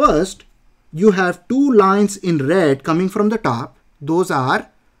 first you have 2 lines in red coming from the top. Those are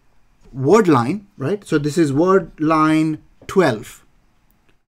word line, right? So this is word line 12.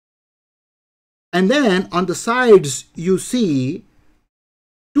 And then on the sides, you see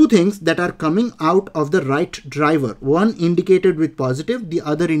 2 things that are coming out of the write driver. One indicated with positive, the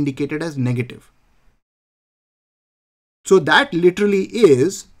other indicated as negative. So that literally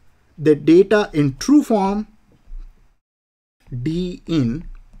is the data in true form, D in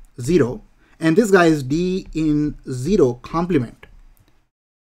 0, and this guy is D in 0 complement.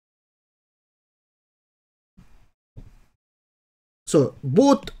 So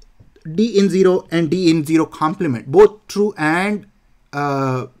both D in 0 and D in 0 complement, both true and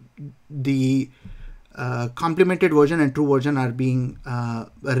the complemented version and true version are being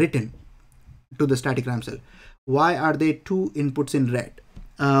written to the static RAM cell. Why are there 2 inputs in red?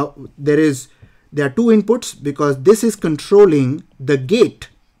 There are 2 inputs because this is controlling the gate.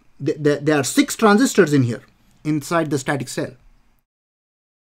 There are 6 transistors in here inside the static cell.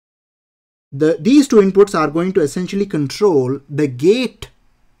 These 2 inputs are going to essentially control the gate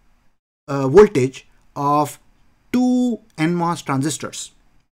voltage of 2 NMOS transistors.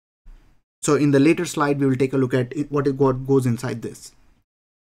 So in the later slide, we will take a look at what goes inside this.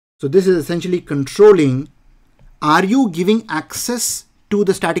 So this is essentially controlling, are you giving access to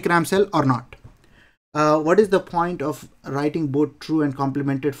the static RAM cell or not? What is the point of writing both true and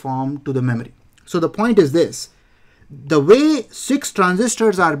complemented form to the memory? So the point is this: the way 6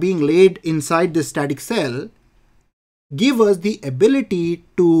 transistors are being laid inside this static cell give us the ability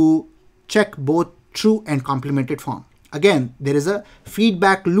to check both true and complemented form. Again, there is a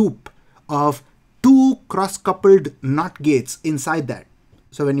feedback loop of 2 cross-coupled NOT gates inside that.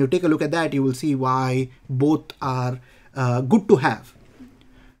 So when you take a look at that, you will see why both are good to have.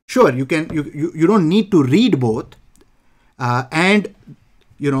 Sure, you don't need to read both, and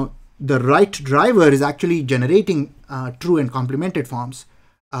the right driver is actually generating true and complemented forms.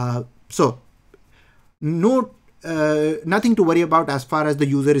 So nothing to worry about as far as the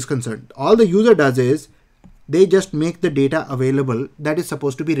user is concerned. All the user does is they just make the data available that is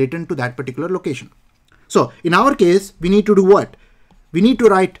supposed to be written to that particular location. So in our case, we need to do what? We need to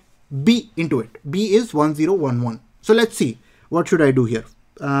write B into it. B is 1011. So let's see, what should I do here?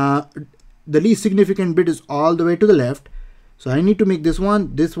 The least significant bit is all the way to the left. So I need to make this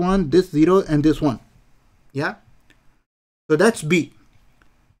one, this 0, and this 1. Yeah. So that's B.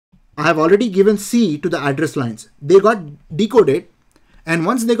 I have already given C to the address lines. They got decoded. And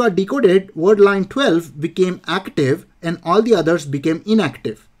once they got decoded, word line 12 became active and all the others became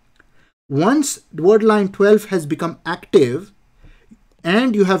inactive. Once word line 12 has become active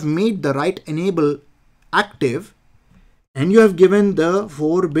and you have made the write enable active and you have given the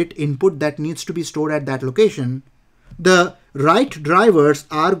 4-bit input that needs to be stored at that location, the write drivers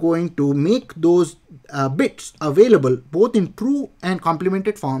are going to make those bits available both in true and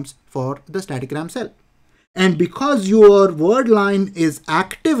complemented forms for the static RAM cell. And because your word line is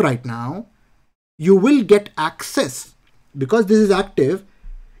active right now, you will get access. Because this is active,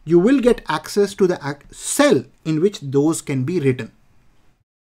 you will get access to the cell in which those can be written.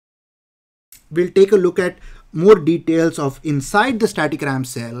 We'll take a look at more details of inside the static RAM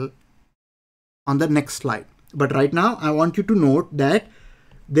cell on the next slide. But right now, I want you to note that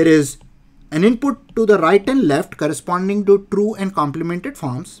there is an input to the right and left corresponding to true and complemented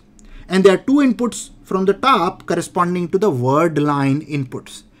forms. And there are 2 inputs from the top corresponding to the word line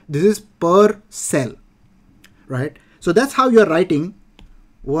inputs. This is per cell, right? So that's how you're writing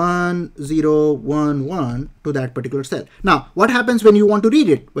 1011 to that particular cell. Now, what happens when you want to read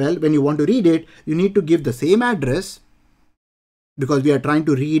it? Well, when you want to read it, you need to give the same address because we are trying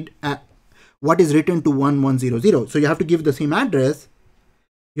to read what is written to 1100. So you have to give the same address.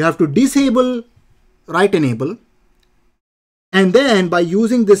 You have to disable write enable. And then by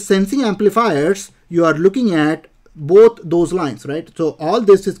using this sensing amplifiers, you are looking at both those lines, right? So all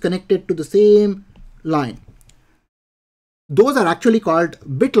this is connected to the same line. Those are actually called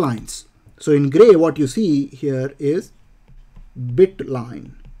bit lines. So in gray, what you see here is bit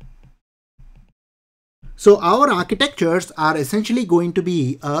line. So our architectures are essentially going to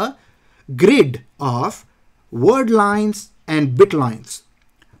be a grid of word lines and bit lines.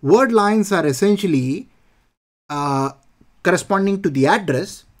 Word lines are essentially corresponding to the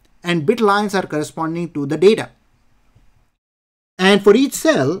address and bit lines are corresponding to the data. And for each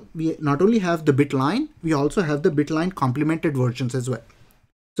cell, we not only have the bit line, we also have the bit line complemented versions as well.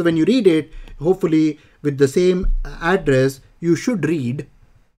 So when you read it, hopefully with the same address, you should read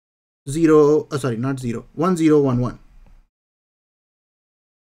 1011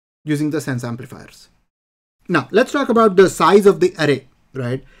 using the sense amplifiers. Now let's talk about the size of the array,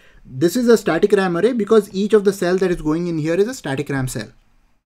 right? This is a static RAM array because each of the cells that is going in here is a static RAM cell,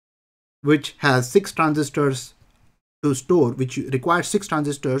 which has 6 transistors to store, which requires 6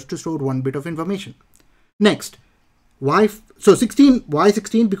 transistors to store 1 bit of information. Next, why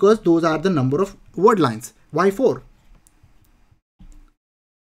 16 because those are the number of word lines. Why 4?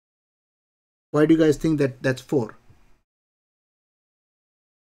 Why do you guys think that that's 4?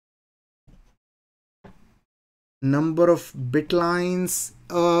 Number of bit lines,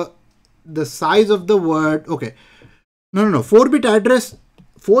 the size of the word. Okay, no. 4-bit address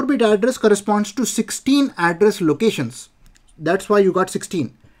corresponds to 16 address locations. That's why you got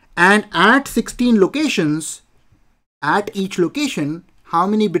 16. And at 16 locations, at each location, how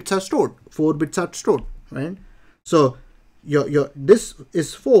many bits are stored? 4 bits are stored, right? So this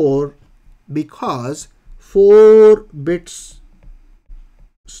is 4 because 4 bits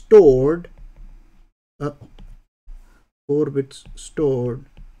stored. 4 bits stored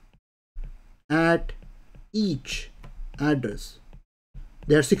at each address.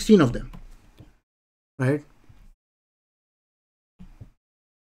 There are 16 of them, right?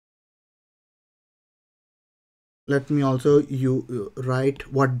 Let me also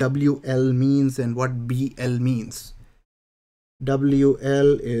write what WL means and what BL means.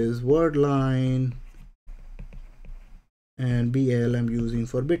 WL is word line, and BL I'm using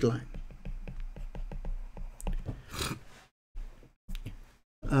for bit line.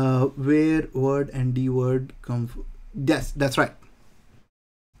 Where word and D word come from? Yes, that's right.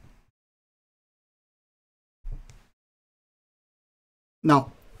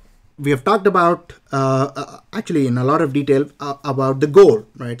 Now, we have talked about actually in a lot of detail about the goal,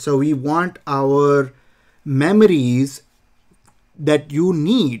 right? So we want our memories that you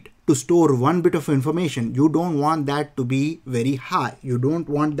need to store one bit of information. You don't want that to be very high. You don't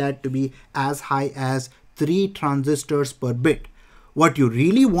want that to be as high as 3 transistors per bit. What you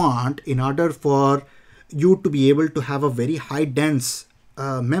really want in order for you to be able to have a very high dense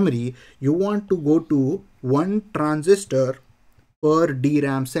memory, you want to go to 1 transistor per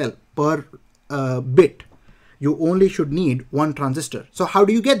DRAM cell per bit. You only should need 1 transistor. So how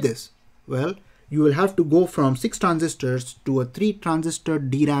do you get this? Well, you will have to go from 6 transistors to a 3 transistor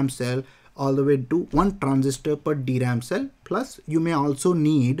DRAM cell all the way to 1 transistor per DRAM cell. Plus you may also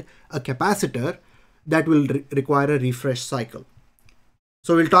need a capacitor that will require a refresh cycle.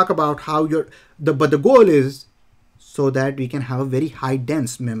 So we'll talk about how but the goal is so that we can have a very high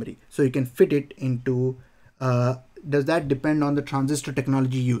dense memory. So you can fit it into, does that depend on the transistor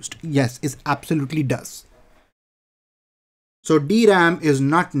technology used? Yes, it absolutely does. So DRAM is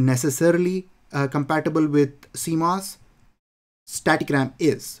not necessarily compatible with CMOS. Static RAM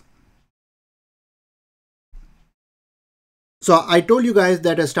is. So I told you guys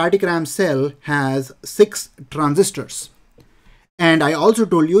that a static RAM cell has 6 transistors. And I also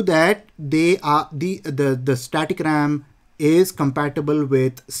told you that they are the static RAM is compatible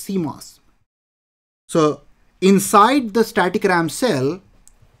with CMOS. So inside the static RAM cell,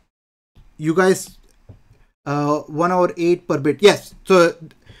 you guys 1/8 per bit. Yes. So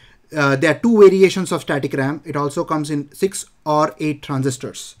there are 2 variations of static RAM. It also comes in 6 or 8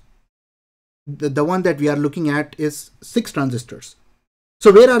 transistors. The one that we are looking at is 6 transistors.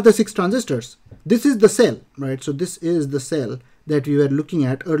 So where are the 6 transistors? This is the cell, right? So this is the cell that we were looking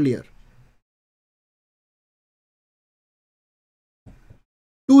at earlier.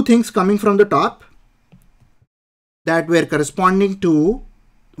 2 things coming from the top that were corresponding to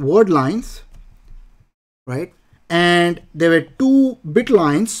word lines, right? And there were 2 bit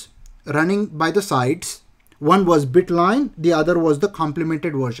lines running by the sides. One was bit line, the other was the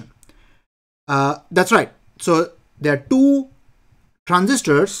complemented version. That's right. So there are 2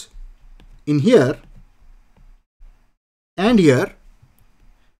 transistors in here and here,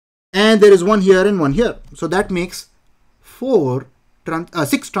 and there is one here and one here. So that makes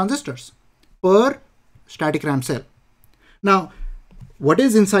 6 transistors per static RAM cell. Now, what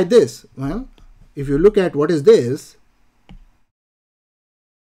is inside this? Well, if you look at what is this,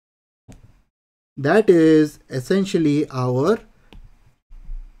 that is essentially our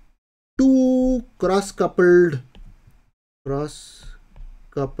 2 cross-coupled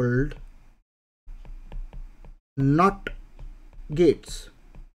NOT gates.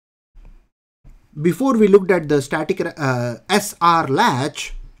 Before we looked at the static SR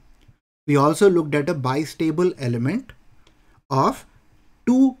latch, we also looked at a bistable element of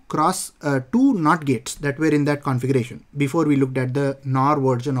 2 NOT gates that were in that configuration before we looked at the NOR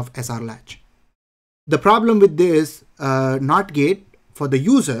version of SR latch. The problem with this NOT gate for the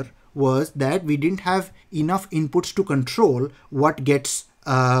user was that we didn't have enough inputs to control what gets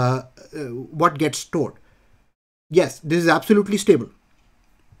stored. Yes, this is absolutely stable.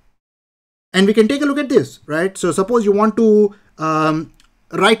 And we can take a look at this, right? So suppose you want to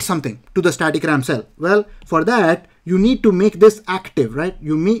write something to the static RAM cell. Well, for that, you need to make this active, right?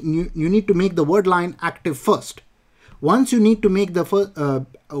 You need to make the word line active first. Once you need to make the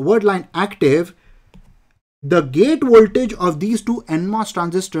word line active, the gate voltage of these 2 NMOS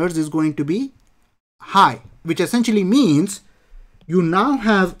transistors is going to be high, which essentially means you now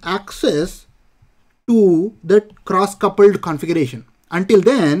have access to the cross-coupled configuration. Until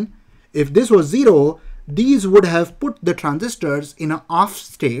then, if this was 0, these would have put the transistors in an off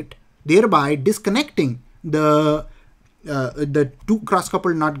state, thereby disconnecting the 2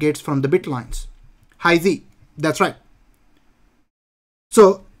 cross-coupled NOT gates from the bit lines. High Z, that's right.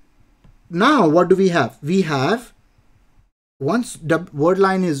 So now what do we have? We have, once the word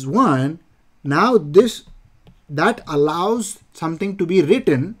line is 1, now that allows something to be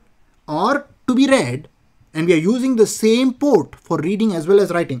written or to be read, and we are using the same port for reading as well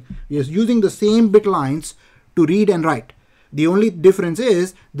as writing. We are using the same bit lines to read and write. The only difference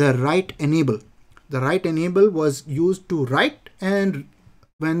is the write enable. The write enable was used to write, and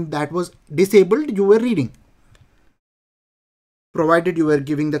when that was disabled, you were reading, provided you were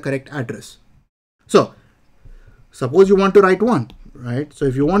giving the correct address. So Suppose you want to write 1, right? So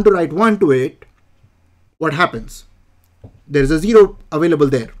if you want to write 1 to it, what happens? There is a 0 available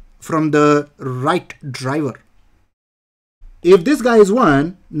there from the write driver. If this guy is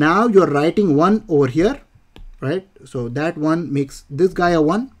 1, now you're writing 1 over here, right? So that 1 makes this guy a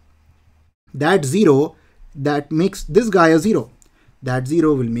 1. That 0, that makes this guy a 0. That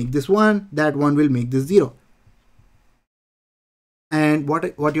 0 will make this 1. That 1 will make this 0. And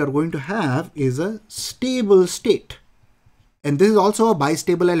what you're going to have is a stable state. And this is also a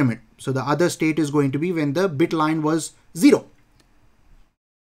bistable element. So the other state is going to be when the bit line was 0.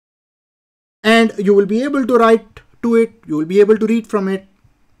 And you will be able to write to it. You will be able to read from it.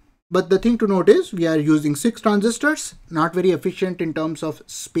 But the thing to note is we are using 6 transistors, not very efficient in terms of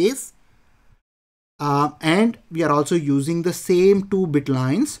space. And we are also using the same 2 bit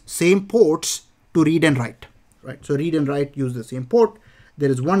lines, same ports to read and write. Right, so read and write use the same port.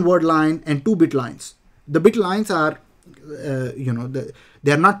 There is 1 word line and 2 bit lines. The bit lines are,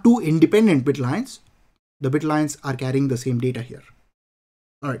 they are not 2 independent bit lines. The bit lines are carrying the same data here.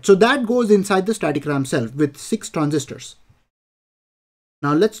 All right, so that goes inside the static RAM cell with 6 transistors.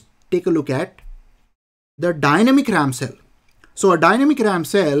 Now let's take a look at the dynamic RAM cell. So a dynamic RAM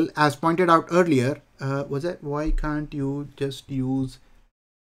cell, as pointed out earlier, why can't you just use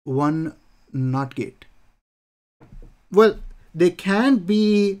 1 NOT gate? Well, there can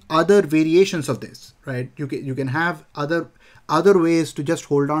be other variations of this, right? You can have other ways to just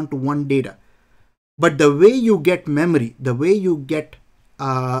hold on to one data. But the way you get memory, the way you get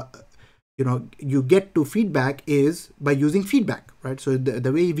you get to feedback is by using feedback, right? So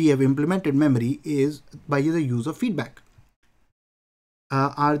the way we have implemented memory is by the use of feedback.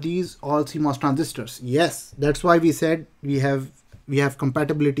 Are these all CMOS transistors? Yes, that's why we said we have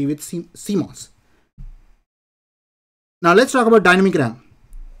compatibility with CMOS. Now let's talk about dynamic RAM.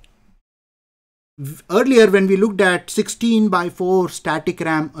 Earlier, when we looked at 16x4 static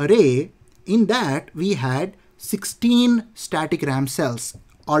RAM array, in that we had 16 static RAM cells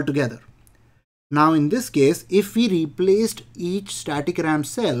altogether. Now in this case, if we replaced each static RAM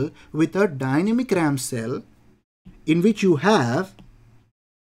cell with a dynamic RAM cell in which you have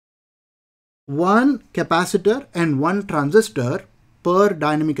 1 capacitor and 1 transistor per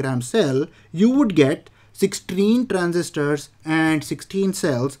dynamic RAM cell, you would get 16 transistors and 16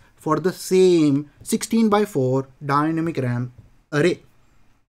 cells for the same 16x4 dynamic RAM array.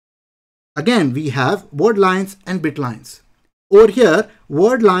 Again, we have word lines and bit lines. Over here,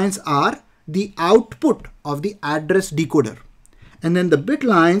 word lines are the output of the address decoder. And then the bit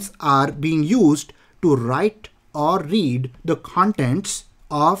lines are being used to write or read the contents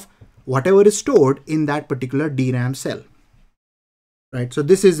of whatever is stored in that particular DRAM cell. Right, so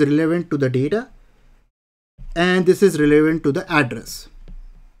this is relevant to the data and this is relevant to the address.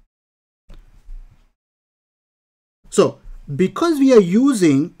 So because we are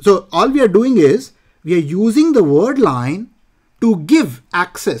using, so all we are doing is we are using the word line to give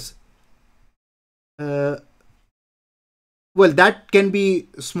access. Well, that can be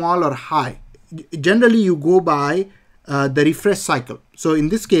small or high. Generally, you go by the refresh cycle. So in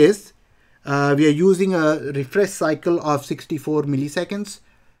this case, we are using a refresh cycle of 64 milliseconds.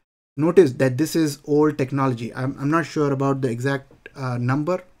 Notice that this is old technology. I'm not sure about the exact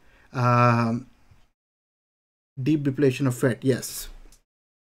number. Deep depletion of FET, yes.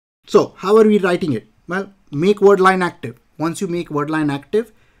 So how are we writing it? Well, make word line active. Once you make word line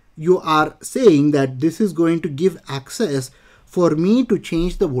active, you are saying that this is going to give access for me to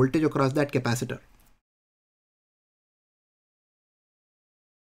change the voltage across that capacitor.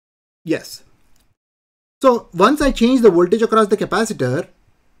 Yes. So once I change the voltage across the capacitor,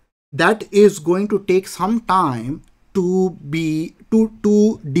 that is going to take some time to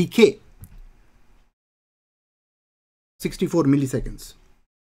decay. 64 milliseconds.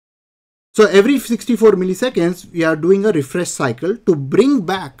 So every 64 milliseconds, we are doing a refresh cycle to bring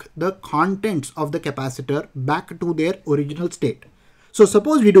back the contents of the capacitor back to their original state. So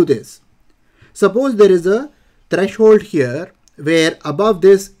suppose we do this. Suppose there is a threshold here where above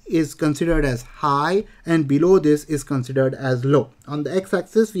this is considered as high and below this is considered as low. On the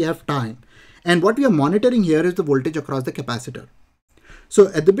x-axis, we have time. And what we are monitoring here is the voltage across the capacitor. So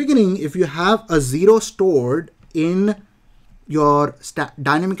at the beginning, if you have a 0 stored in your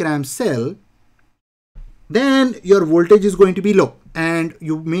dynamic RAM cell, then your voltage is going to be low and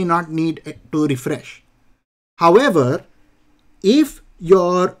you may not need to refresh. However, if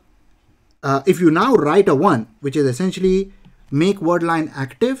you now write a 1, which is essentially make word line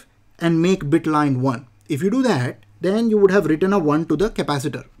active and make bit line 1. If you do that, then you would have written a 1 to the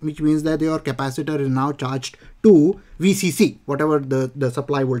capacitor, which means that your capacitor is now charged to VCC, whatever the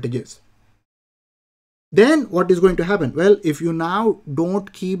supply voltage is. Then what is going to happen? Well, if you now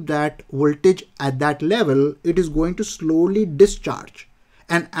don't keep that voltage at that level, it is going to slowly discharge.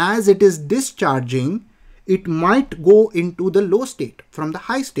 And as it is discharging, it might go into the low state from the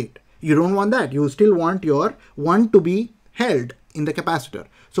high state. You don't want that. You still want your 1 to be held in the capacitor.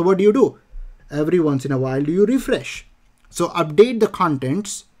 So what do? Every once in a while, do you refresh? So update the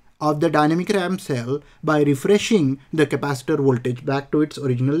contents of the dynamic RAM cell by refreshing the capacitor voltage back to its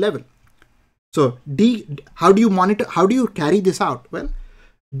original level. So how do you monitor? How do you carry this out? Well,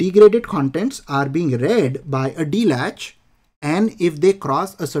 degraded contents are being read by a D latch, and if they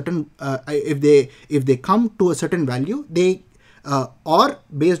cross a certain, if they come to a certain value, they or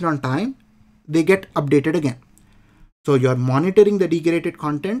based on time, they get updated again. So you're monitoring the degraded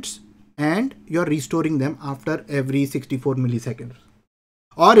contents and you're restoring them after every 64 milliseconds.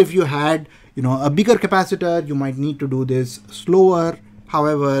 Or if you had, a bigger capacitor, you might need to do this slower.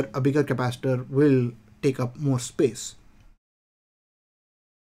 However, a bigger capacitor will take up more space.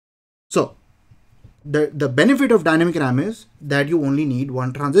 So the benefit of dynamic RAM is that you only need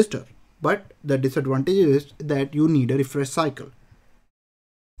one transistor, but the disadvantage is that you need a refresh cycle.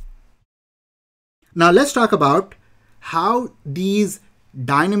 Now let's talk about how these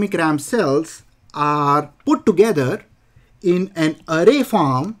dynamic RAM cells are put together in an array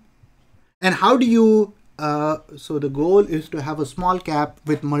form, and how do you so the goal is to have a small cap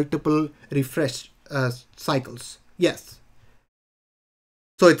with multiple refresh cycles. Yes.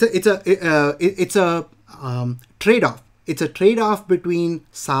 So it's a trade-off. It's a trade-off between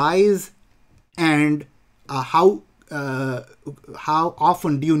size and how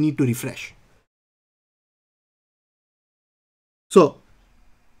often do you need to refresh. So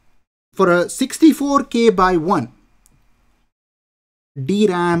for a 64K by 1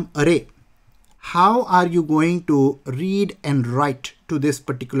 DRAM array, how are you going to read and write to this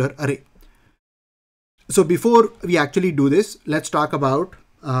particular array? So before we actually do this, let's talk about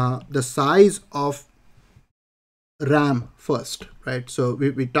the size of RAM first, right? So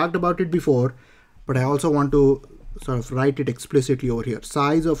we talked about it before, but I also want to sort of write it explicitly over here.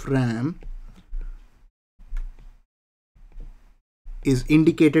 Size of RAM is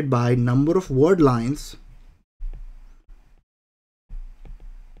indicated by number of word lines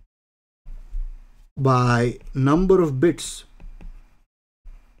by number of bits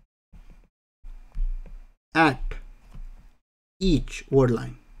at each word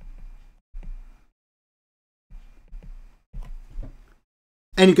line.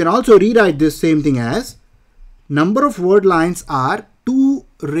 And you can also rewrite this same thing as number of word lines are 2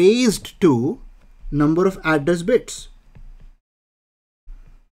 raised to number of address bits.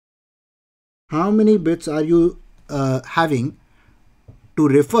 How many bits are you having to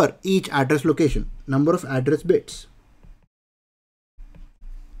refer each address location? Number of address bits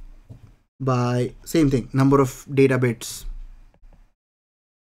by same thing, number of data bits.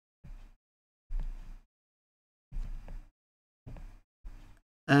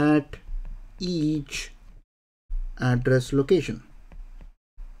 At each address location.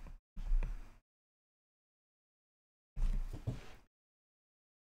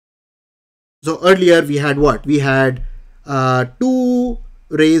 So earlier we had what? We had 2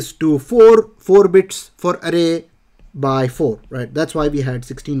 raised to 4 bits for array by 4, right? That's why we had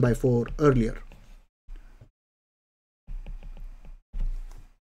 16 by 4 earlier.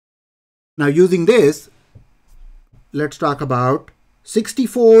 Now using this, let's talk about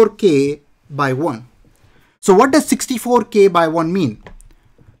 64K by 1. So what does 64K by 1 mean?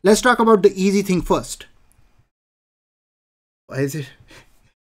 Let's talk about the easy thing first.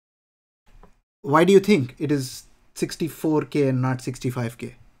 Why do you think it is 64K and not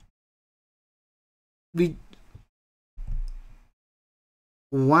 65K?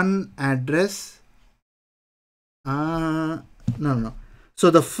 One address. No.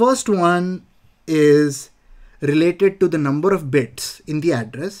 So the first one is related to the number of bits in the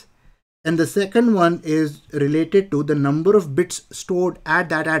address, and the second one is related to the number of bits stored at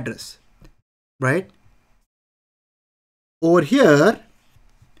that address, right? Over here,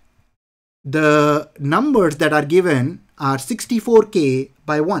 the numbers that are given are 64K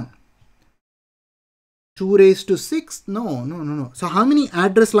by 1. 2 raised to 6? No. So how many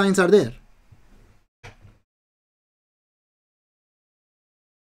address lines are there?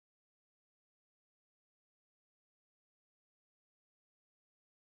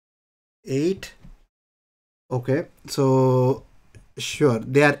 8. Okay, so sure,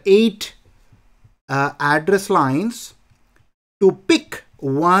 there are 8 address lines to pick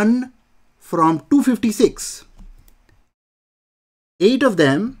one from 256. 8 of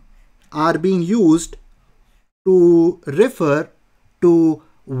them are being used to refer to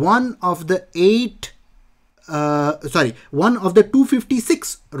one of the 8 one of the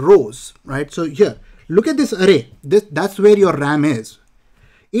 256 rows, right? So here, look at this array. That's where your RAM is.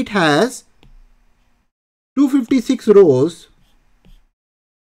 It has 256 rows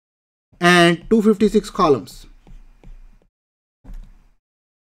and 256 columns.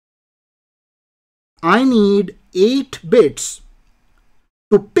 I need 8 bits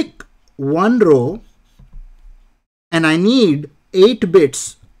to pick one row, and I need 8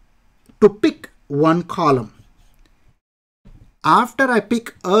 bits to pick one column. After I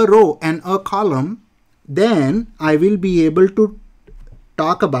pick a row and a column, then I will be able to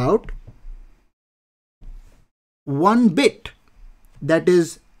talk about one bit that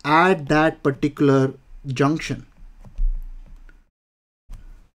is at that particular junction.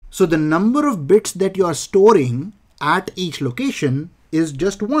 So the number of bits that you are storing at each location is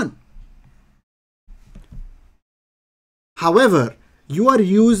just 1. However, you are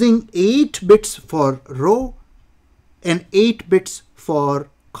using 8 bits for row and 8 bits for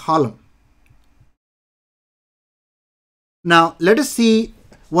column. Now let us see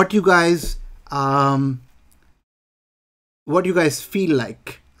what you guys feel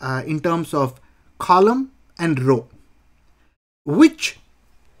like in terms of column and row. Which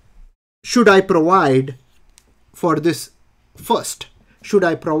should I provide for this first? Should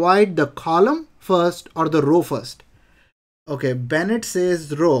I provide the column first or the row first? Okay, Bennett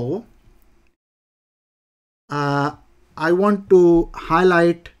says row. I want to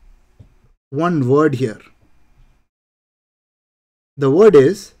highlight one word here. The word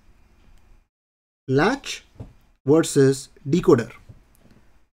is latch versus decoder.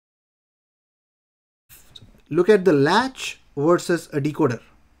 Look at the latch versus a decoder.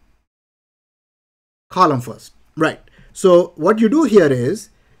 Column first, right? So what you do here is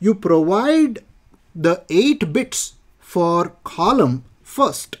you provide the 8 bits for column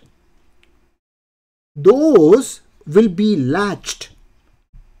first. Those will be latched,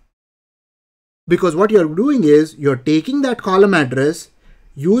 because what you're doing is you're taking that column address,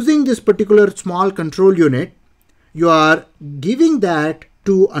 using this particular small control unit, you are giving that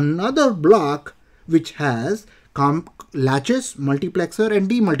to another block which has latches, multiplexer and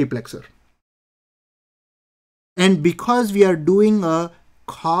demultiplexer. And because we are doing a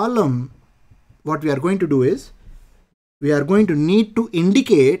column, what we are going to do is we are going to need to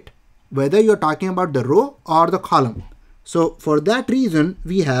indicate whether you're talking about the row or the column. So for that reason,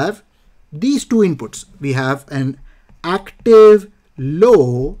 we have these two inputs. We have an active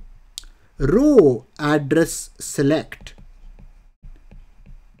low row address select.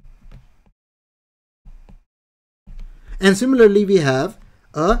 And similarly, we have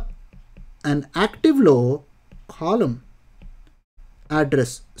an active low column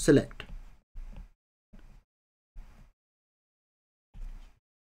address select.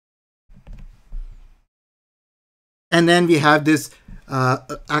 And then we have this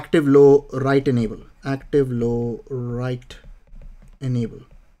active low write enable. Active low write enable.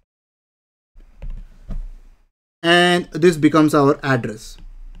 And this becomes our address.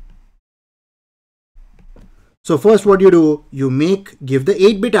 So first what you do, you give the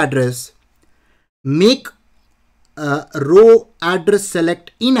 8-bit address, make row address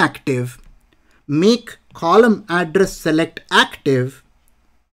select inactive, make column address select active,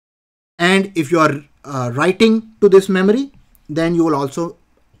 and if you are writing to this memory, then you will also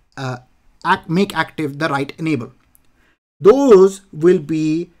make active the write enable. Those will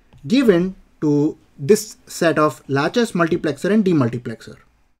be given to this set of latches, multiplexer and demultiplexer.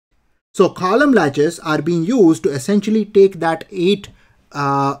 So column latches are being used to essentially take that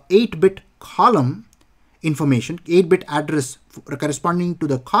 8-bit column information, 8-bit address corresponding to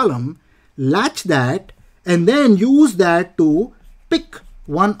the column, latch that, and then use that to pick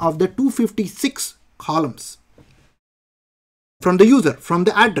one of the 256 columns from the user, from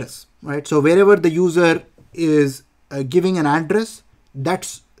the address, right? So wherever the user is giving an address,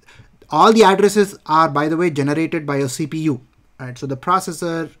 that's all the addresses are, by the way, generated by a CPU, right? So the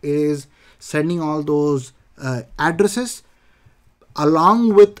processor is sending all those addresses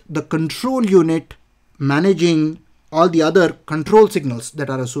along with the control unit managing all the other control signals that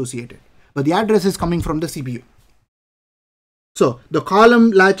are associated, but the address is coming from the CPU. So the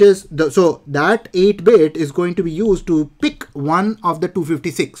column latches, so that 8-bit is going to be used to pick one of the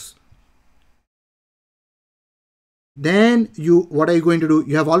 256. Then what are you going to do?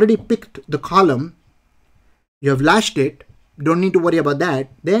 You have already picked the column, you have latched it, don't need to worry about that.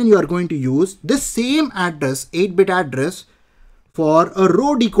 Then you are going to use this same address, 8-bit address, for a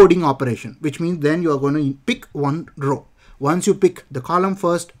row decoding operation, which means then you are going to pick one row. Once you pick the column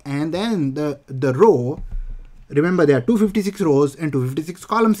first and then the row, remember there are 256 rows and 256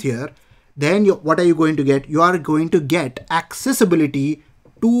 columns here, then what are you going to get? You are going to get accessibility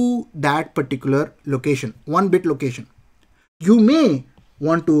to that particular location, 1-bit location. You may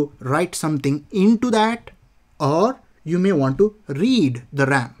want to write something into that, or you may want to read the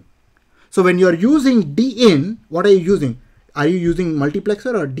RAM. So when you're using DIN, what are you using? Are you using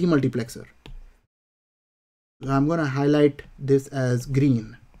multiplexer or demultiplexer? I'm going to highlight this as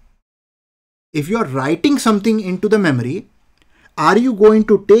green. If you're writing something into the memory, are you going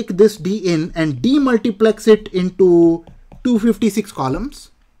to take this DIN and demultiplex it into 256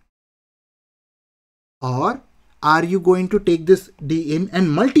 columns? Or are you going to take this DIN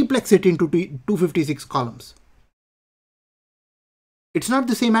and multiplex it into 256 columns? It's not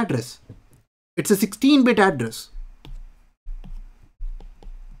the same address. It's a 16-bit address.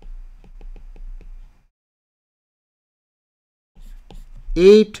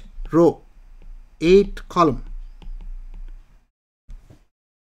 Eight row, 8 column.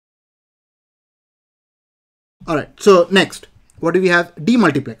 All right, so next, what do we have?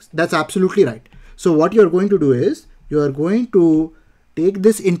 Demultiplex. That's absolutely right. So what you're going to do is you are going to take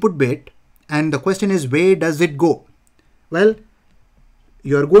this input bit, and the question is, where does it go? Well,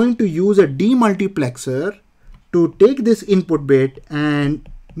 you're going to use a demultiplexer to take this input bit and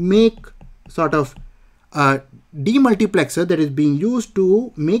make sort of a demultiplexer that is being used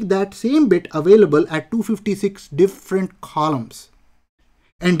to make that same bit available at 256 different columns.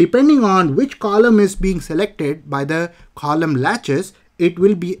 And depending on which column is being selected by the column latches, it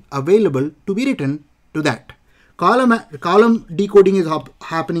will be available to be written to that. Column decoding is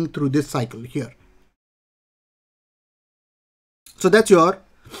happening through this cycle here. So that's your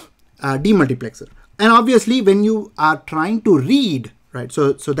demultiplexer. And obviously when you are trying to read, right,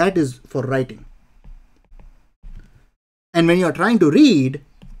 so that is for writing. And when you are trying to read,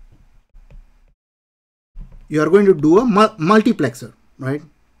 you are going to do a multiplexer, right?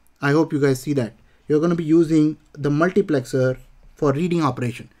 I hope you guys see that. You're going to be using the multiplexer for reading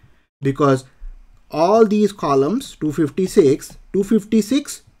operation, because all these columns, 256,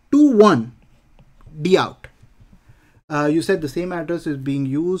 21, D out. You said the same address is being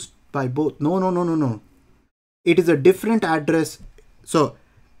used by both. No. It is a different address. So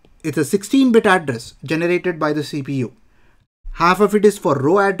it's a 16-bit address generated by the CPU. Half of it is for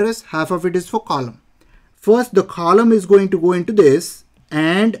row address, half of it is for column. First, the column is going to go into this,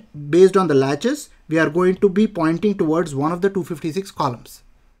 and based on the latches, we are going to be pointing towards one of the 256 columns.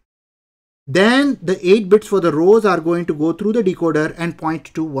 Then the 8 bits for the rows are going to go through the decoder and point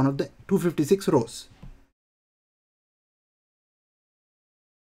to one of the 256 rows.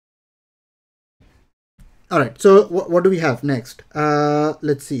 All right, so what do we have next?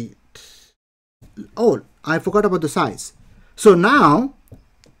 Let's see. Oh, I forgot about the size. So now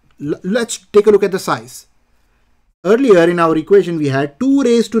let's take a look at the size. Earlier in our equation, we had 2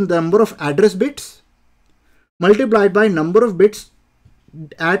 raised to the number of address bits multiplied by number of bits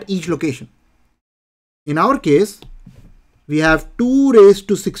at each location. In our case, we have 2 raised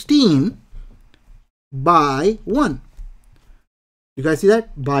to 16 by 1. You guys see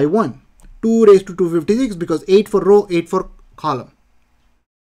that? By 1. 2 raised to 256, because 8 for row, 8 for column,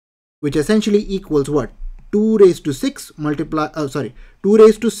 which essentially equals what? 2 raised to 6 2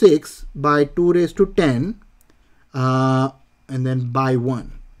 raised to 6 by 2 raised to 10, and then by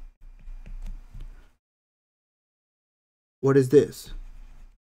 1. What is this?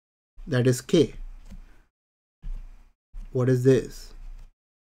 That is K. What is this?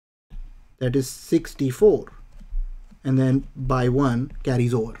 That is 64. And then by 1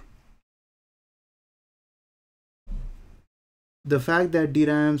 carries over. The fact that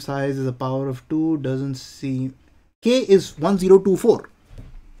DRAM size is a power of 2 doesn't seem... K is 1024.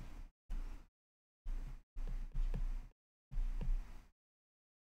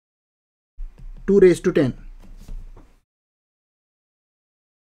 Two raised to 10.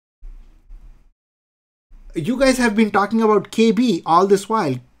 You guys have been talking about KB all this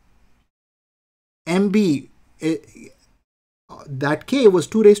while. MB, that K was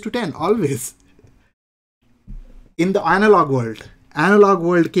 2 raised to 10 always. In the analog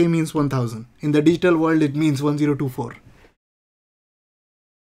world, K means 1000. In the digital world, it means 1024.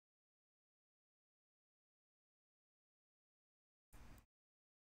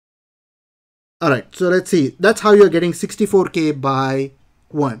 All right, so let's see. That's how you're getting 64K by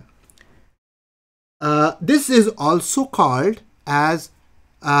 1. This is also called as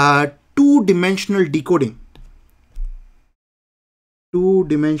two-dimensional decoding.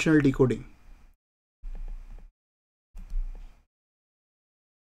 Two-dimensional decoding.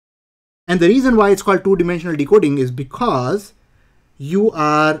 And the reason why it's called two-dimensional decoding is because you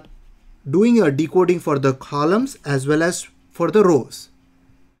are doing your decoding for the columns as well as for the rows.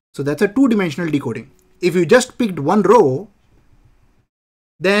 So that's a two-dimensional decoding. If you just picked one row,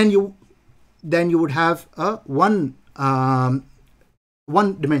 then you would have a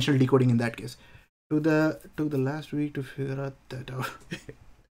one-dimensional decoding in that case. Took the last week to figure out that out.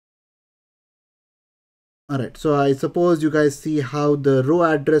 All right, so I suppose you guys see how the row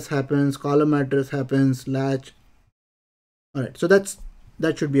address happens, column address happens, latch. All right, so that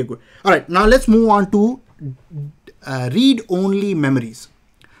should be a good. All right, now let's move on to read-only memories.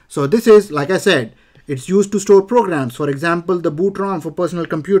 So this is, like I said, it's used to store programs. For example, the boot ROM for personal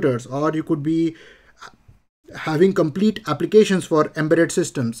computers, or you could be having complete applications for embedded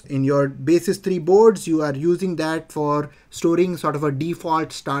systems. In your Basis 3 boards, you are using that for storing sort of a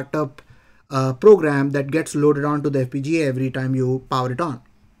default startup program that gets loaded onto the FPGA every time you power it on,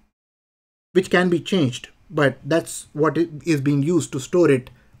 which can be changed, but that's what it is being used to store it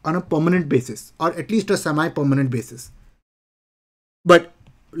on a permanent basis, or at least a semi-permanent basis. But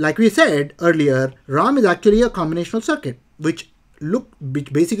like we said earlier, ROM is actually a combinational circuit, which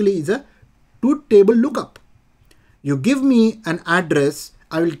basically is a truth table lookup. You give me an address,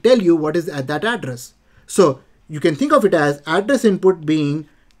 I will tell you what is at that address. So you can think of it as address input being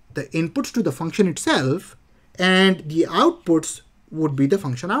the inputs to the function itself, and the outputs would be the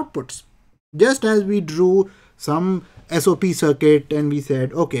function outputs. Just as we drew some SOP circuit and we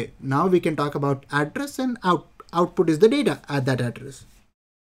said, okay, now we can talk about address, and output is the data at that address.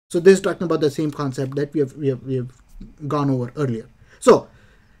 So this is talking about the same concept that we have gone over earlier. So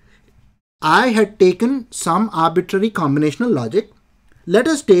I had taken some arbitrary combinational logic. Let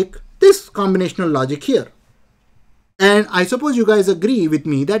us take this combinational logic here. And I suppose you guys agree with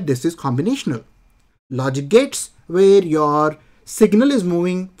me that this is combinational. Logic gates where your signal is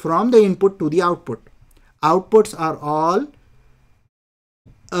moving from the input to the output. Outputs are all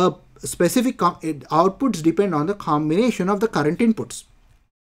specific outputs depend on the combination of the current inputs.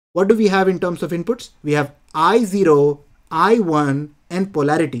 What do we have in terms of inputs? We have I0, I1 and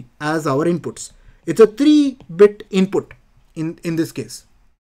polarity as our inputs. It's a 3-bit input in this case.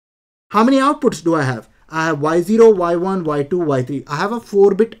 How many outputs do I have? I have Y0, Y1, Y2, Y3. I have a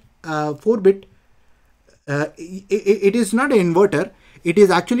 4-bit. It is not an inverter. It is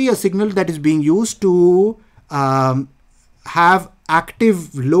actually a signal that is being used to have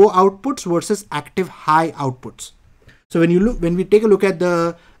active low outputs versus active high outputs. So when we take a look at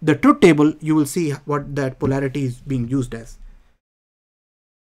the truth table, you will see what that polarity is being used as.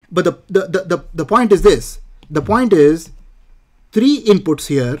 But the point is this. The point is 3 inputs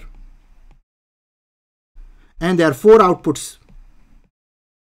here, and there are 4 outputs.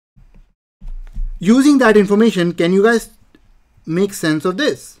 Using that information, can you guys make sense of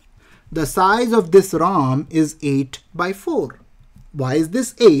this? The size of this ROM is 8 by 4. Why is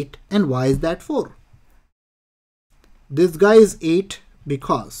this 8 and why is that 4? This guy is 8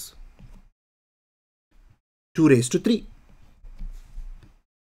 because 2 raised to 3.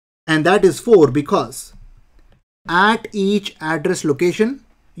 And that is 4 because at each address location,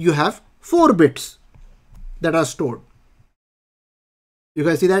 you have 4 bits that are stored. You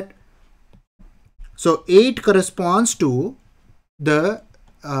guys see that? So 8 corresponds to the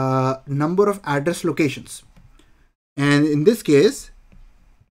number of address locations. And in this case,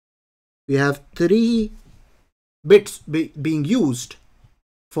 we have 3 bits being used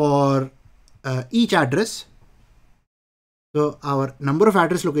for each address. So our number of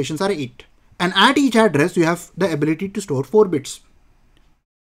address locations are 8. And at each address, you have the ability to store 4 bits.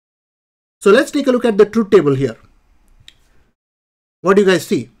 So let's take a look at the truth table here. What do you guys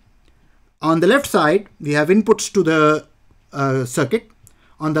see? On the left side, we have inputs to the circuit.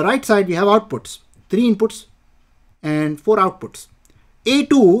 On the right side, we have outputs. 3 inputs and 4 outputs.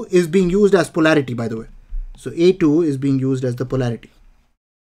 A2 is being used as polarity, by the way. So A2 is being used as the polarity.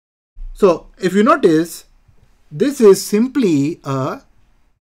 So if you notice, this is simply a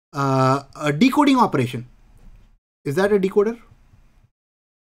decoding operation. Is that a decoder?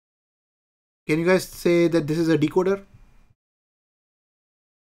 Can you guys say that this is a decoder?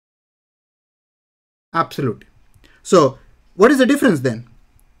 Absolutely. So what is the difference then?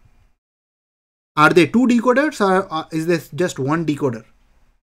 Are there 2 decoders or is this just 1 decoder?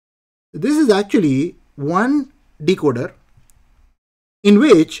 This is actually 1 decoder in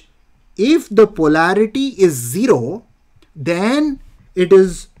which if the polarity is 0, then it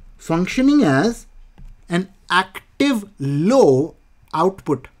is functioning as an active low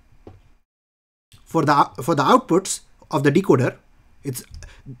output. For the outputs of the decoder, it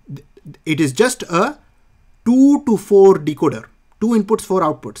is just a 2 to 4 decoder, 2 inputs, 4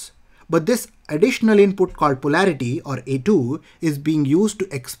 outputs. But this additional input called polarity or A2 is being used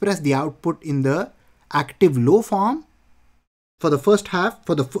to express the output in the active low form for the first half,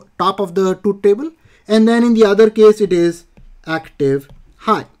 for the top of the truth table, and then in the other case it is active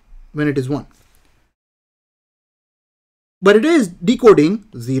high when it is 1. But it is decoding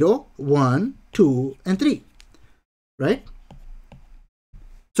 0, 1, 2, and 3, right?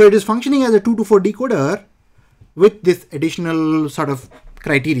 So it is functioning as a 2 to 4 decoder with this additional sort of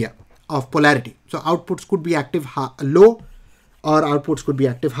criteria of polarity. So outputs could be active low or outputs could be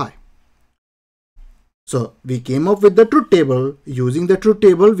active high. So we came up with the truth table. Using the truth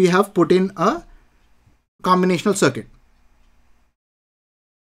table, we have put in a combinational circuit.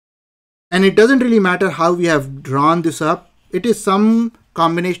 And it doesn't really matter how we have drawn this up. It is some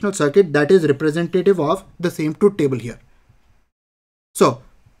combinational circuit that is representative of the same truth table here. So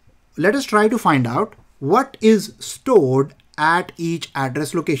let us try to find out what is stored at each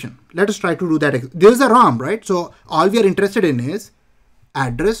address location. Let us try to do that. This is a ROM, right? So all we are interested in is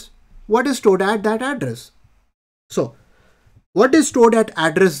address. What is stored at that address? So what is stored at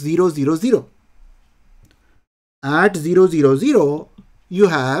address 000? At 000, you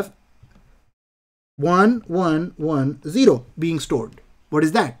have 1110 being stored. What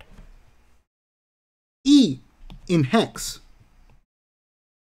is that? E in hex.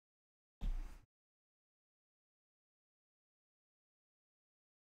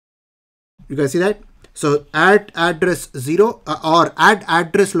 You guys see that? So at address 0 or at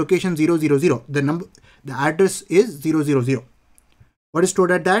address location 000, the address is 000. What is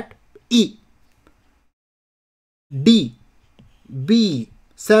stored at that? E, D, B,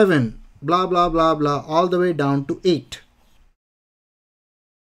 7, blah, blah, blah, blah, all the way down to 8.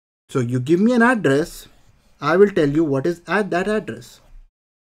 So you give me an address, I will tell you what is at that address.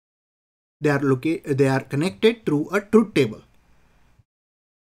 They are connected through a truth table.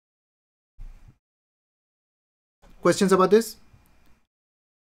 Questions about this?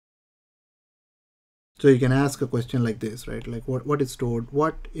 So you can ask a question like this, right? Like what is stored?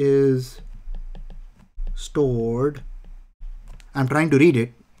 What is stored? I'm trying to read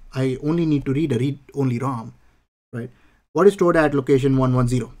it. I only need to read a read-only ROM, right? What is stored at location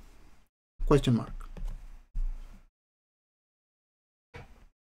 110? Question mark.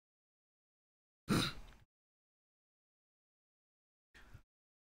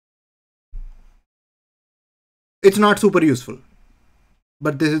 It's not super useful,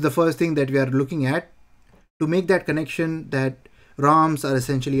 but this is the first thing that we are looking at to make that connection that ROMs are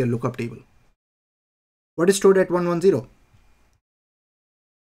essentially a lookup table. What is stored at 110?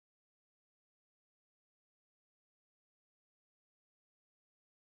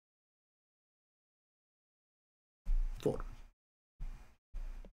 Four.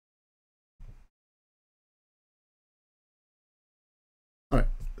 All right,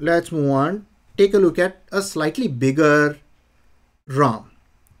 let's move on. Take a look at a slightly bigger ROM.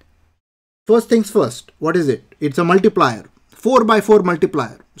 First things first, what is it? It's a multiplier, 4x4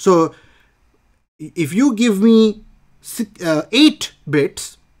 multiplier. So if you give me 8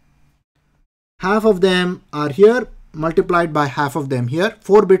 bits, half of them are here multiplied by half of them here,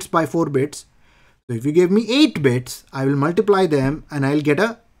 4 bits by 4 bits. So if you give me 8 bits, I will multiply them and I'll get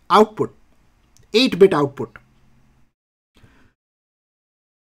a output, 8-bit output.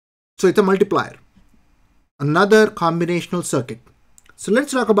 So it's a multiplier, another combinational circuit. So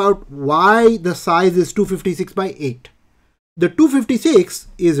let's talk about why the size is 256 by 8. The 256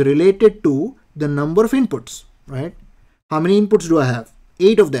 is related to the number of inputs, right? How many inputs do I have?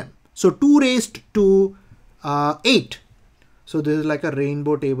 8 of them. So 2 raised to 8. So this is like a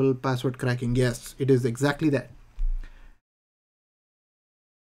rainbow table password cracking. Yes, it is exactly that.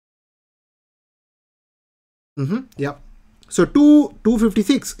 Yeah. So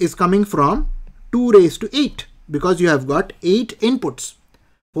 256 is coming from 2 raised to 8 because you have got 8 inputs.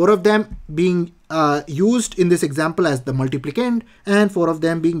 4 of them being used in this example as the multiplicand and 4 of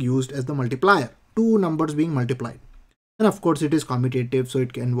them being used as the multiplier. 2 numbers being multiplied. And of course it is commutative, so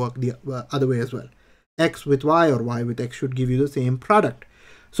it can work the other way as well. X with Y or Y with X should give you the same product.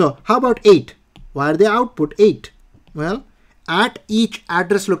 So how about 8? Why are they output 8? Well, at each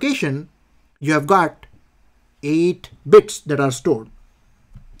address location, you have got 8 bits that are stored.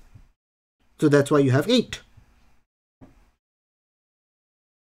 So that's why you have 8.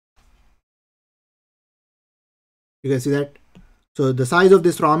 You guys see that? So the size of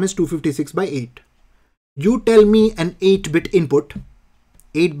this ROM is 256 by 8. You tell me an 8-bit input,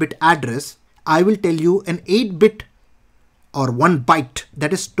 8-bit address. I will tell you an 8-bit or 1 byte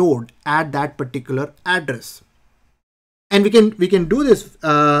that is stored at that particular address. And we can do this.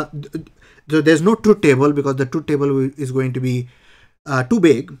 So there's no truth table because the truth table is going to be too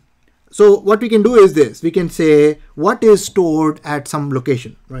big. So what we can do is this. We can say what is stored at some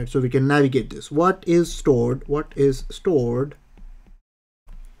location, right? So we can navigate this. What is stored? What is stored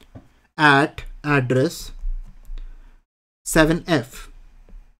at address 7F.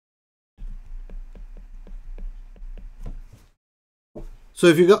 So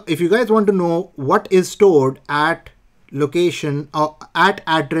if you guys want to know what is stored at location or at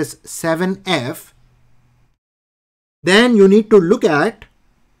address 7F, then you need to look at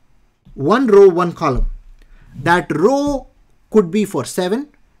one row, one column. That row could be for 7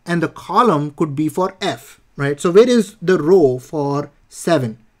 and the column could be for F, right? So where is the row for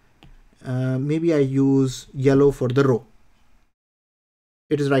 7? Maybe I use yellow for the row.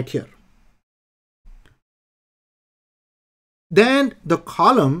 It is right here. Then the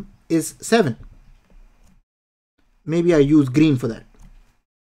column is 7. Maybe I use green for that.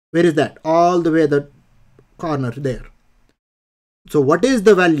 Where is that? All the way at the corner there. So what is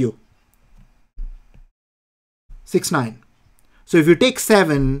the value? 69. So if you take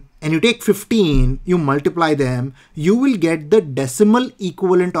 7 and you take 15, you multiply them, you will get the decimal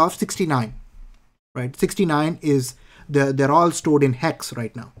equivalent of 69, right? 69 is, they're all stored in hex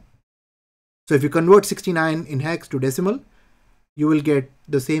right now. So if you convert 69 in hex to decimal, you will get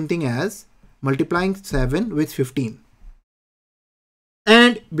the same thing as multiplying 7 with 15.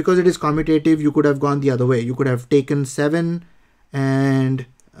 And because it is commutative, you could have gone the other way. You could have taken 7 and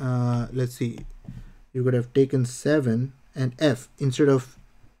let's see, you could have taken 7 and F instead of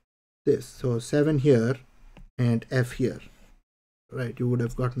this. So 7 here and F here, right? You would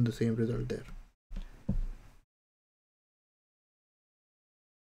have gotten the same result there.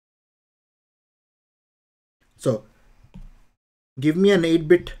 So give me an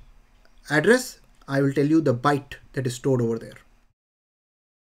 8-bit address. I will tell you the byte that is stored over there.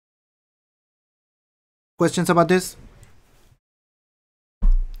 Questions about this?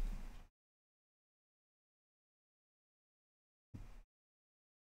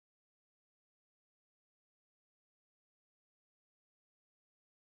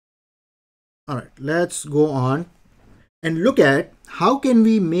 All right, let's go on and look at how can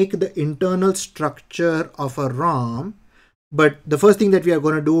we make the internal structure of a ROM. But the first thing that we are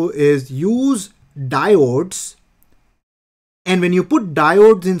going to do is use diodes. And when you put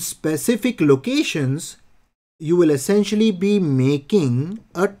diodes in specific locations, you will essentially be making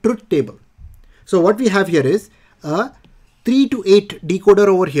a truth table. So what we have here is a 3 to 8 decoder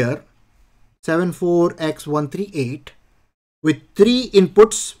over here, 74x138, with 3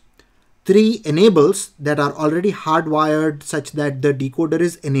 inputs, 3 enables that are already hardwired such that the decoder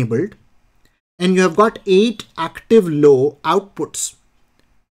is enabled. And you have got 8 active low outputs.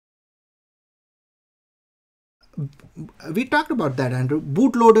 We talked about that, Andrew.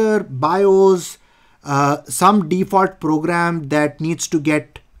 Bootloader, BIOS, some default program that needs to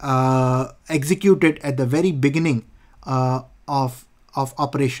get executed at the very beginning of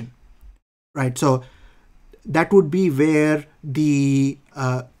operation, right? So that would be where the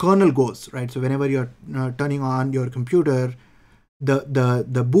kernel goes, right? So whenever you're turning on your computer,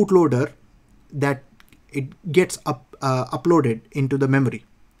 the bootloader, that it gets uploaded into the memory,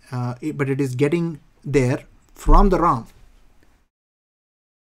 but it is getting there from the ROM.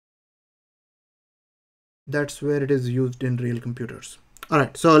 That's where it is used in real computers. All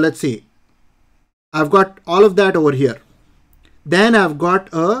right, so let's see. I've got all of that over here. Then I've got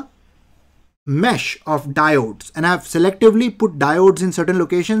a mesh of diodes, and I've selectively put diodes in certain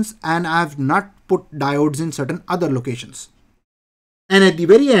locations and I've not put diodes in certain other locations. And at the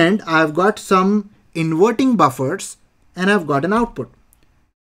very end, I've got some inverting buffers and I've got an output.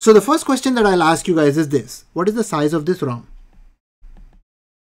 So the first question that I'll ask you guys is this: what is the size of this ROM?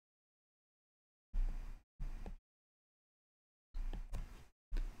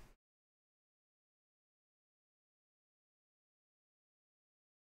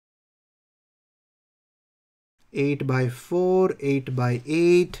 Eight by 4, 8 by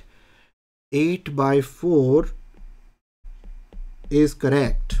 8, 8 by 4 is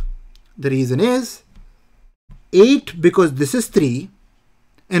correct. The reason is 8 because this is 3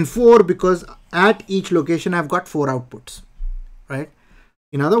 and 4 because at each location I've got 4 outputs, right?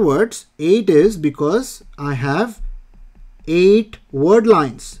 In other words, 8 is because I have 8 word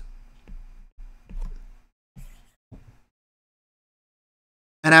lines.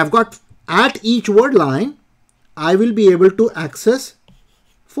 And I've got at each word line, I will be able to access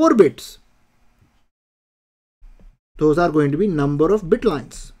 4 bits. Those are going to be number of bit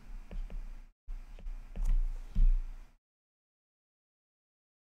lines.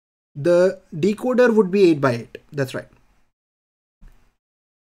 The decoder would be 8 by 8. That's right.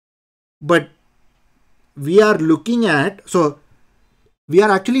 But we are looking at, so we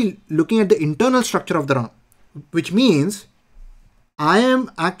are actually looking at the internal structure of the ROM, which means I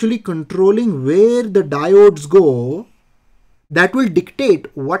am actually controlling where the diodes go that will dictate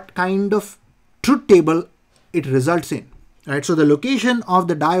what kind of truth table it results in, right? So the location of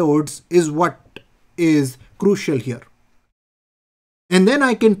the diodes is what is crucial here. And then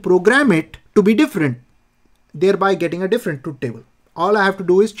I can program it to be different, thereby getting a different truth table. All I have to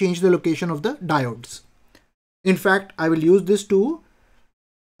do is change the location of the diodes. In fact, I will use this to,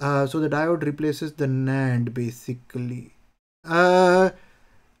 so the diode replaces the NAND basically. Well,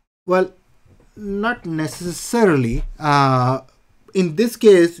 not necessarily. In this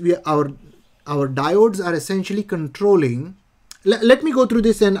case, our diodes are essentially controlling. Let me go through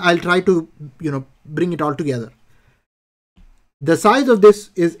this and I'll try to, bring it all together. The size of this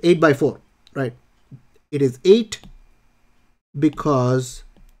is 8 by 4, right? It is 8 because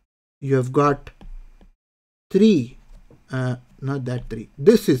you have got 3, not that 3,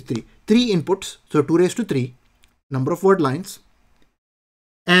 this is 3 inputs, so 2 raised to 3 number of word lines,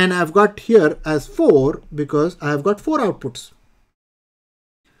 and I've got here as 4 because I have got 4 outputs.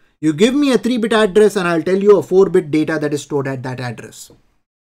 You give me a 3-bit address and I'll tell you a 4-bit data that is stored at that address.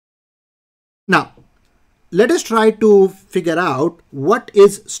 Now let us try to figure out what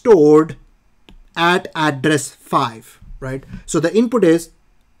is stored at address 5, right? So the input is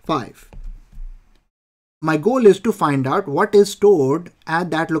 5. My goal is to find out what is stored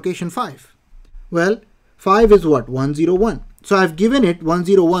at that location 5. Well, 5 is what? 101. So I've given it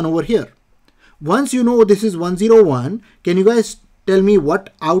 101 over here. Once you know this is 101, can you guys tell me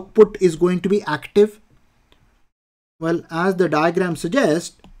what output is going to be active? Well, as the diagram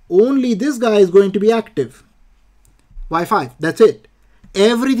suggests, only this guy is going to be active. Y5, that's it.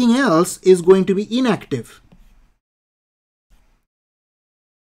 Everything else is going to be inactive.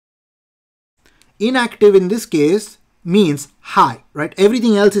 Inactive in this case means high, right?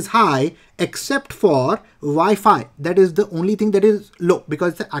 Everything else is high except for Wi-Fi. That is the only thing that is low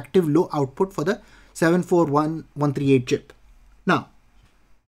because it's the active low output for the 741138 chip. Now,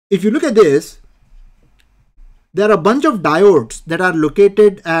 if you look at this, there are a bunch of diodes that are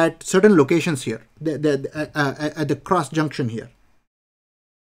located at certain locations here, at the cross junction here.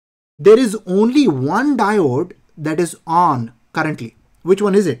 There is only one diode that is on currently. Which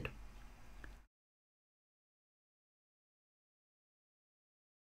one is it?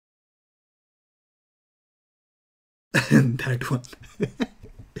 That one.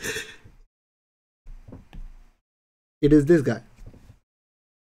 It is this guy.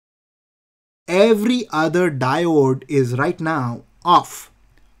 Every other diode is right now off.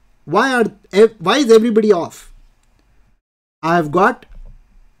 Why is everybody off? I've got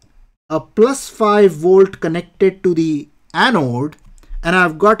a +5 volt connected to the anode and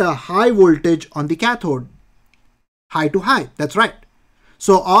I've got a high voltage on the cathode. High to high, that's right.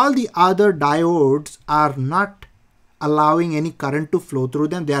 So all the other diodes are not allowing any current to flow through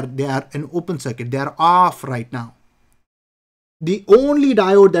them. They are an open circuit. They are off right now. The only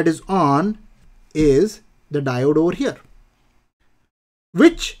diode that is on is the diode over here,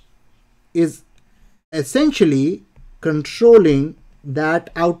 which is essentially controlling that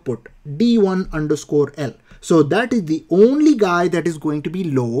output D1_L. So that is the only guy that is going to be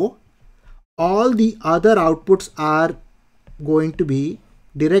low. All the other outputs are going to be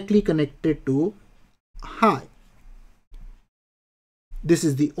directly connected to high. This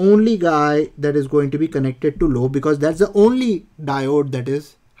is the only guy that is going to be connected to low because that's the only diode that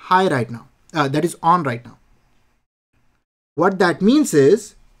is high right now, that is on right now. What that means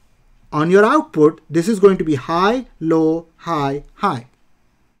is on your output, this is going to be high, low, high, high.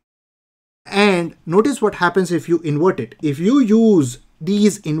 And notice what happens if you invert it. If you use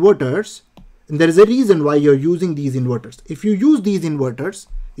these inverters, and there is a reason why you're using these inverters. If you use these inverters,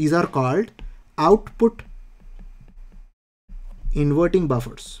 these are called output inverting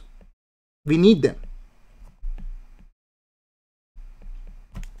buffers. We need them.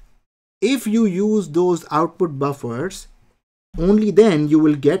 If you use those output buffers, only then you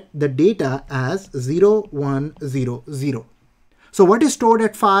will get the data as 0, 1, 0, 0. So what is stored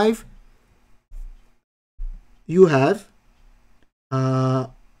at 5? You have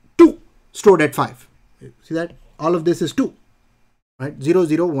 2 stored at 5. See that? All of this is 2, right? 0,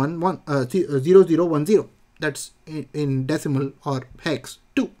 0, 1, 1, 0, 0, 1, 0. That's in decimal or hex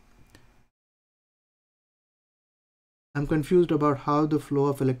 2. I'm confused about how the flow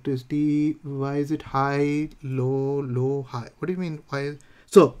of electricity, why is it high, low, low, high? What do you mean? Why?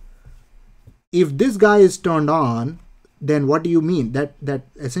 So if this guy is turned on, then what do you mean? That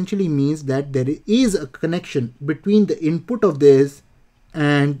essentially means that there is a connection between the input of this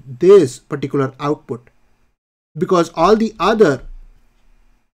and this particular output, because all the other,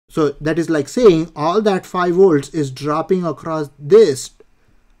 so that is like saying all that 5 volts is dropping across this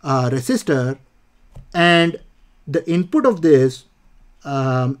resistor, and the input of this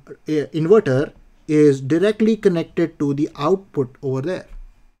inverter is directly connected to the output over there.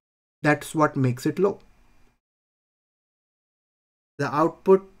 That's what makes it low. The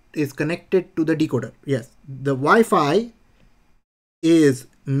output is connected to the decoder. Yes, the Wi-Fi is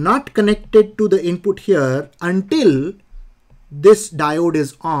not connected to the input here until this diode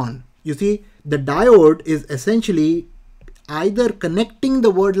is on. You see, the diode is essentially either connecting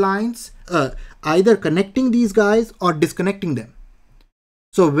the word lines, either connecting these guys or disconnecting them.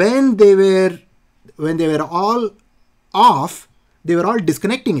 So when they were all off, they were all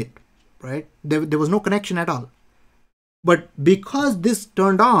disconnecting it, right? There was no connection at all. But because this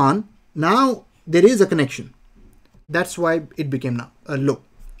turned on, now there is a connection. That's why it became now low.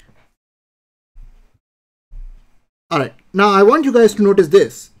 All right. Now I want you guys to notice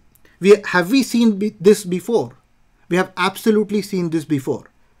this. Have we seen this before? We have absolutely seen this before.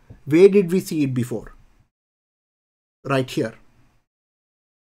 Where did we see it before? Right here.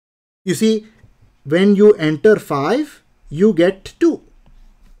 You see, when you enter 5, you get 2.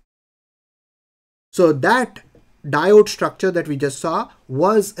 So that diode structure that we just saw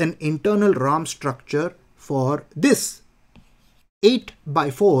was an internal ROM structure for this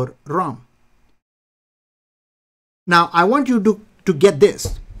 8x4 ROM. Now I want you to get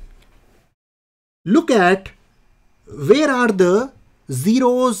this. Look at where are the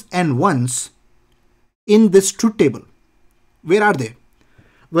zeros and ones in this truth table. Where are they?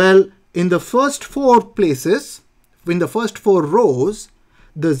 Well, in the first 4 places, in the first 4 rows,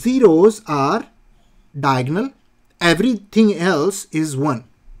 the zeros are diagonal. Everything else is 1.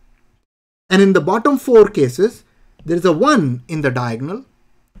 And in the bottom 4 cases, there is a 1 in the diagonal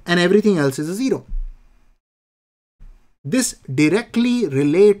and everything else is a 0. This directly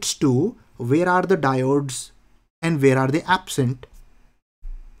relates to where are the diodes and where are they absent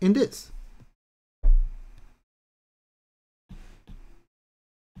in this.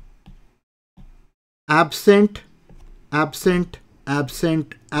 Absent, absent,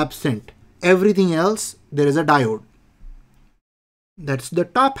 absent, absent. Everything else, there is a diode. That's the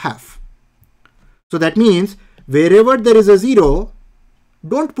top half. So that means wherever there is a 0,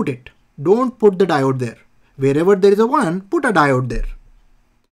 don't put it. Don't put the diode there. Wherever there is a 1, put a diode there.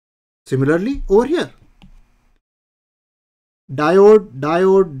 Similarly, over here. Diode,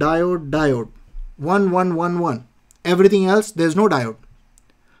 diode, diode, diode. 1, 1, 1, 1. Everything else, there's no diode.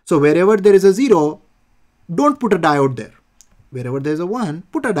 So wherever there is a 0, don't put a diode there. Wherever there's a 1,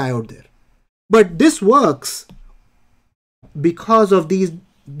 put a diode there. But this works because of these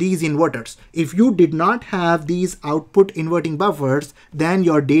inverters. If you did not have these output inverting buffers, then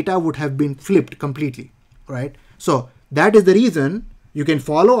your data would have been flipped completely, right? So that is the reason you can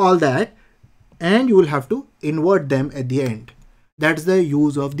follow all that and you will have to invert them at the end. That's the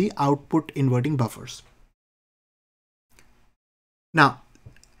use of the output inverting buffers. Now,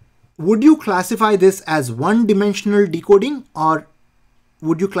 would you classify this as one-dimensional decoding or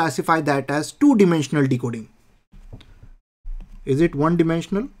would you classify that as two-dimensional decoding? Is it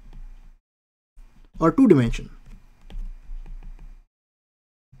one-dimensional or two-dimensional?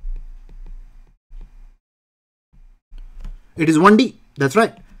 It is 1D. That's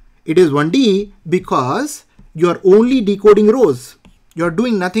right. It is 1D because you are only decoding rows. You are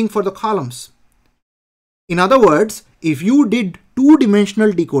doing nothing for the columns. In other words, if you did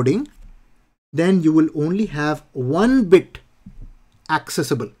two-dimensional decoding, then you will only have 1 bit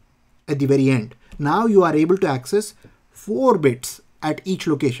accessible at the very end. Now you are able to access 4 bits at each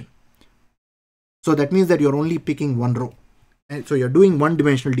location. So that means that you're only picking 1 row. And so you're doing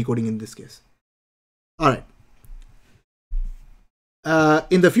one-dimensional decoding in this case. All right.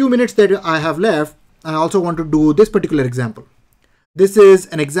 In the few minutes that I have left, I also want to do this particular example. This is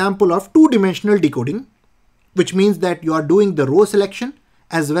an example of two-dimensional decoding, which means that you are doing the row selection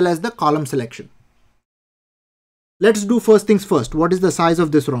as well as the column selection. Let's do first things first. What is the size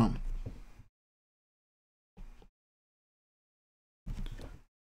of this ROM?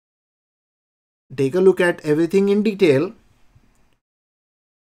 Take a look at everything in detail.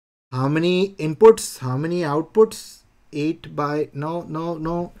 How many inputs? How many outputs? 8 by,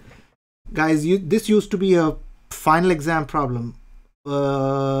 no. Guys, this used to be a final exam problem.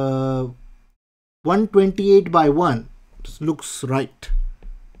 128 by 1. This looks right.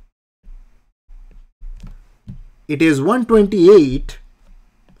 It is 128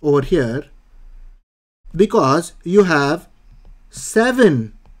 over here because you have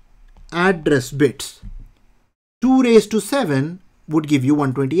 7 address bits. 2 raised to 7 would give you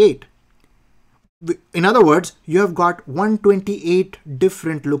 128. In other words, you have got 128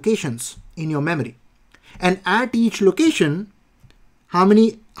 different locations in your memory. And at each location, how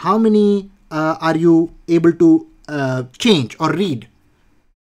many are you able to change or read.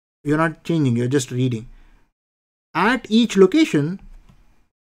 You're not changing, you're just reading. At each location,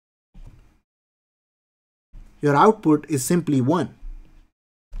 your output is simply 1.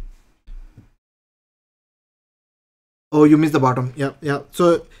 Oh, you missed the bottom. Yeah.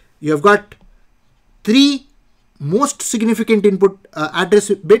 So you have got 3 most significant input address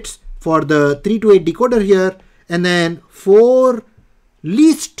bits for the 3 to 8 decoder here, and then 4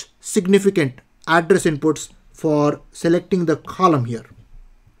 least significant address inputs for selecting the column here.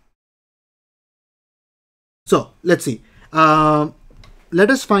 So let's see. Let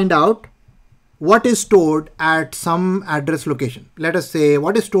us find out what is stored at some address location. Let us say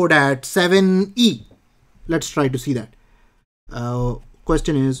what is stored at 7E. Let's try to see that.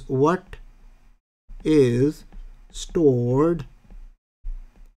 Question is, what is stored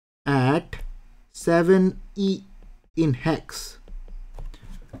at 7E in hex?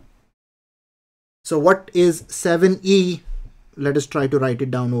 So what is 7E? Let us try to write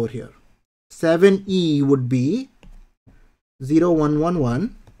it down over here. 7E would be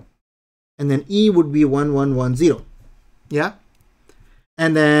 0111, and then E would be 1110. Yeah.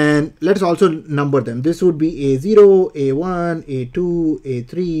 And then let's also number them. This would be A0, A1, A2,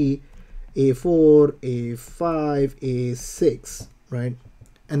 A3, A4, A5, A6, right?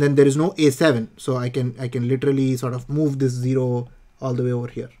 And then there is no A7, so I can literally sort of move this 0 all the way over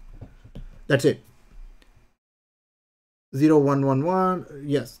here. That's it. 0111.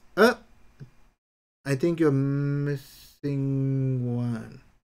 Yes. I think you're missing 1.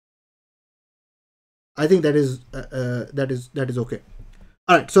 I think that is okay.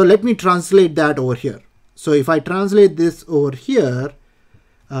 All right, so let me translate that over here. So if I translate this over here,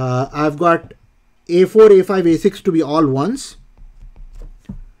 I've got A4, A5, A6 to be all 1s.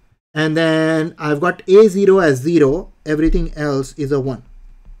 And then I've got A0 as 0. Everything else is a 1.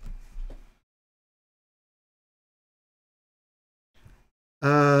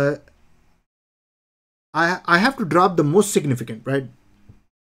 I have to drop the most significant, right?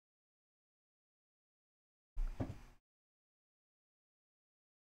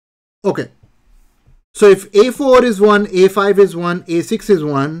 Okay. So if A4 is 1, A5 is 1, A6 is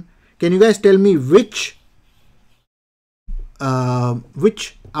 1, can you guys tell me which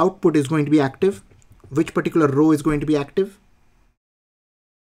output is going to be active? Which particular row is going to be active?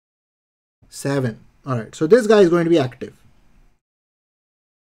 7. All right. So this guy is going to be active.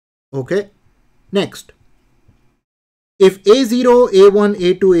 Okay. Next. If A0, A1,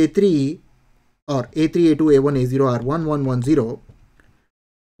 A2, A3, or A3, A2, A1, A0 are 1, 1, 1, 0,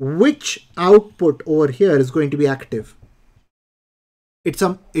 which output over here is going to be active? It's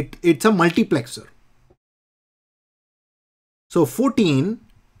a multiplexer. So 14.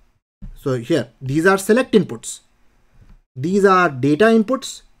 So here, these are select inputs. These are data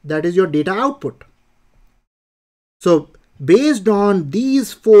inputs. That is your data output. So based on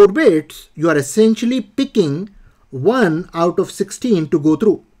these 4 bits, you are essentially picking 1 out of 16 to go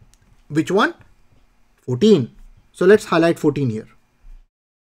through. Which one? 14. So let's highlight 14 here.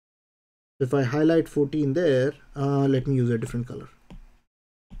 If I highlight 14 there, let me use a different color.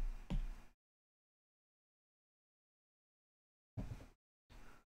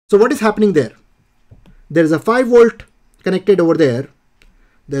 So what is happening there? There is a 5 volt connected over there.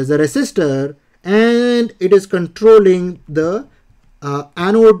 There's a resistor, and it is controlling the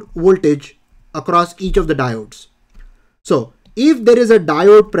anode voltage across each of the diodes. So if there is a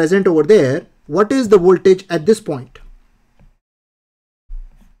diode present over there, what is the voltage at this point?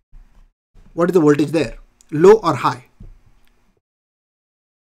 What is the voltage there? Low or high?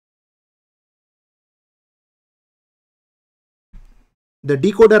 The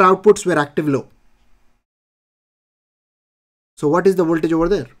decoder outputs were active low. So what is the voltage over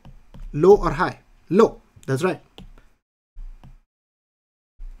there? Low or high? Low. That's right.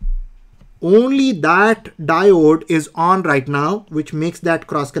 Only that diode is on right now, which makes that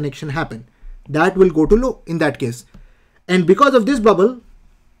cross connection happen. That will go to low in that case. And because of this bubble,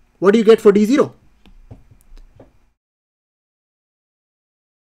 what do you get for D0?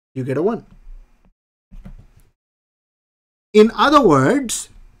 You get a 1. In other words,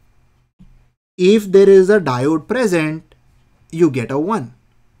 if there is a diode present, you get a 1.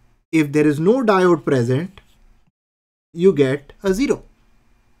 If there is no diode present, you get a 0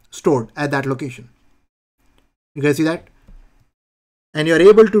 stored at that location. You guys see that? And you're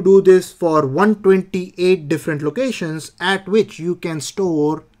able to do this for 128 different locations at which you can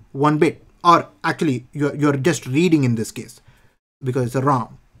store 1 bit. Or actually, you're just reading in this case because it's a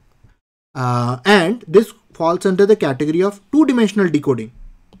RAM. And this falls under the category of 2-dimensional decoding,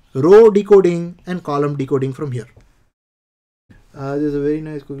 row decoding and column decoding from here. There's a very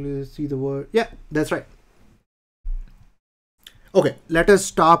nice, quickly see the word. Yeah, that's right. Okay, let us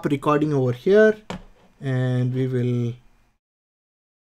stop recording over here and we will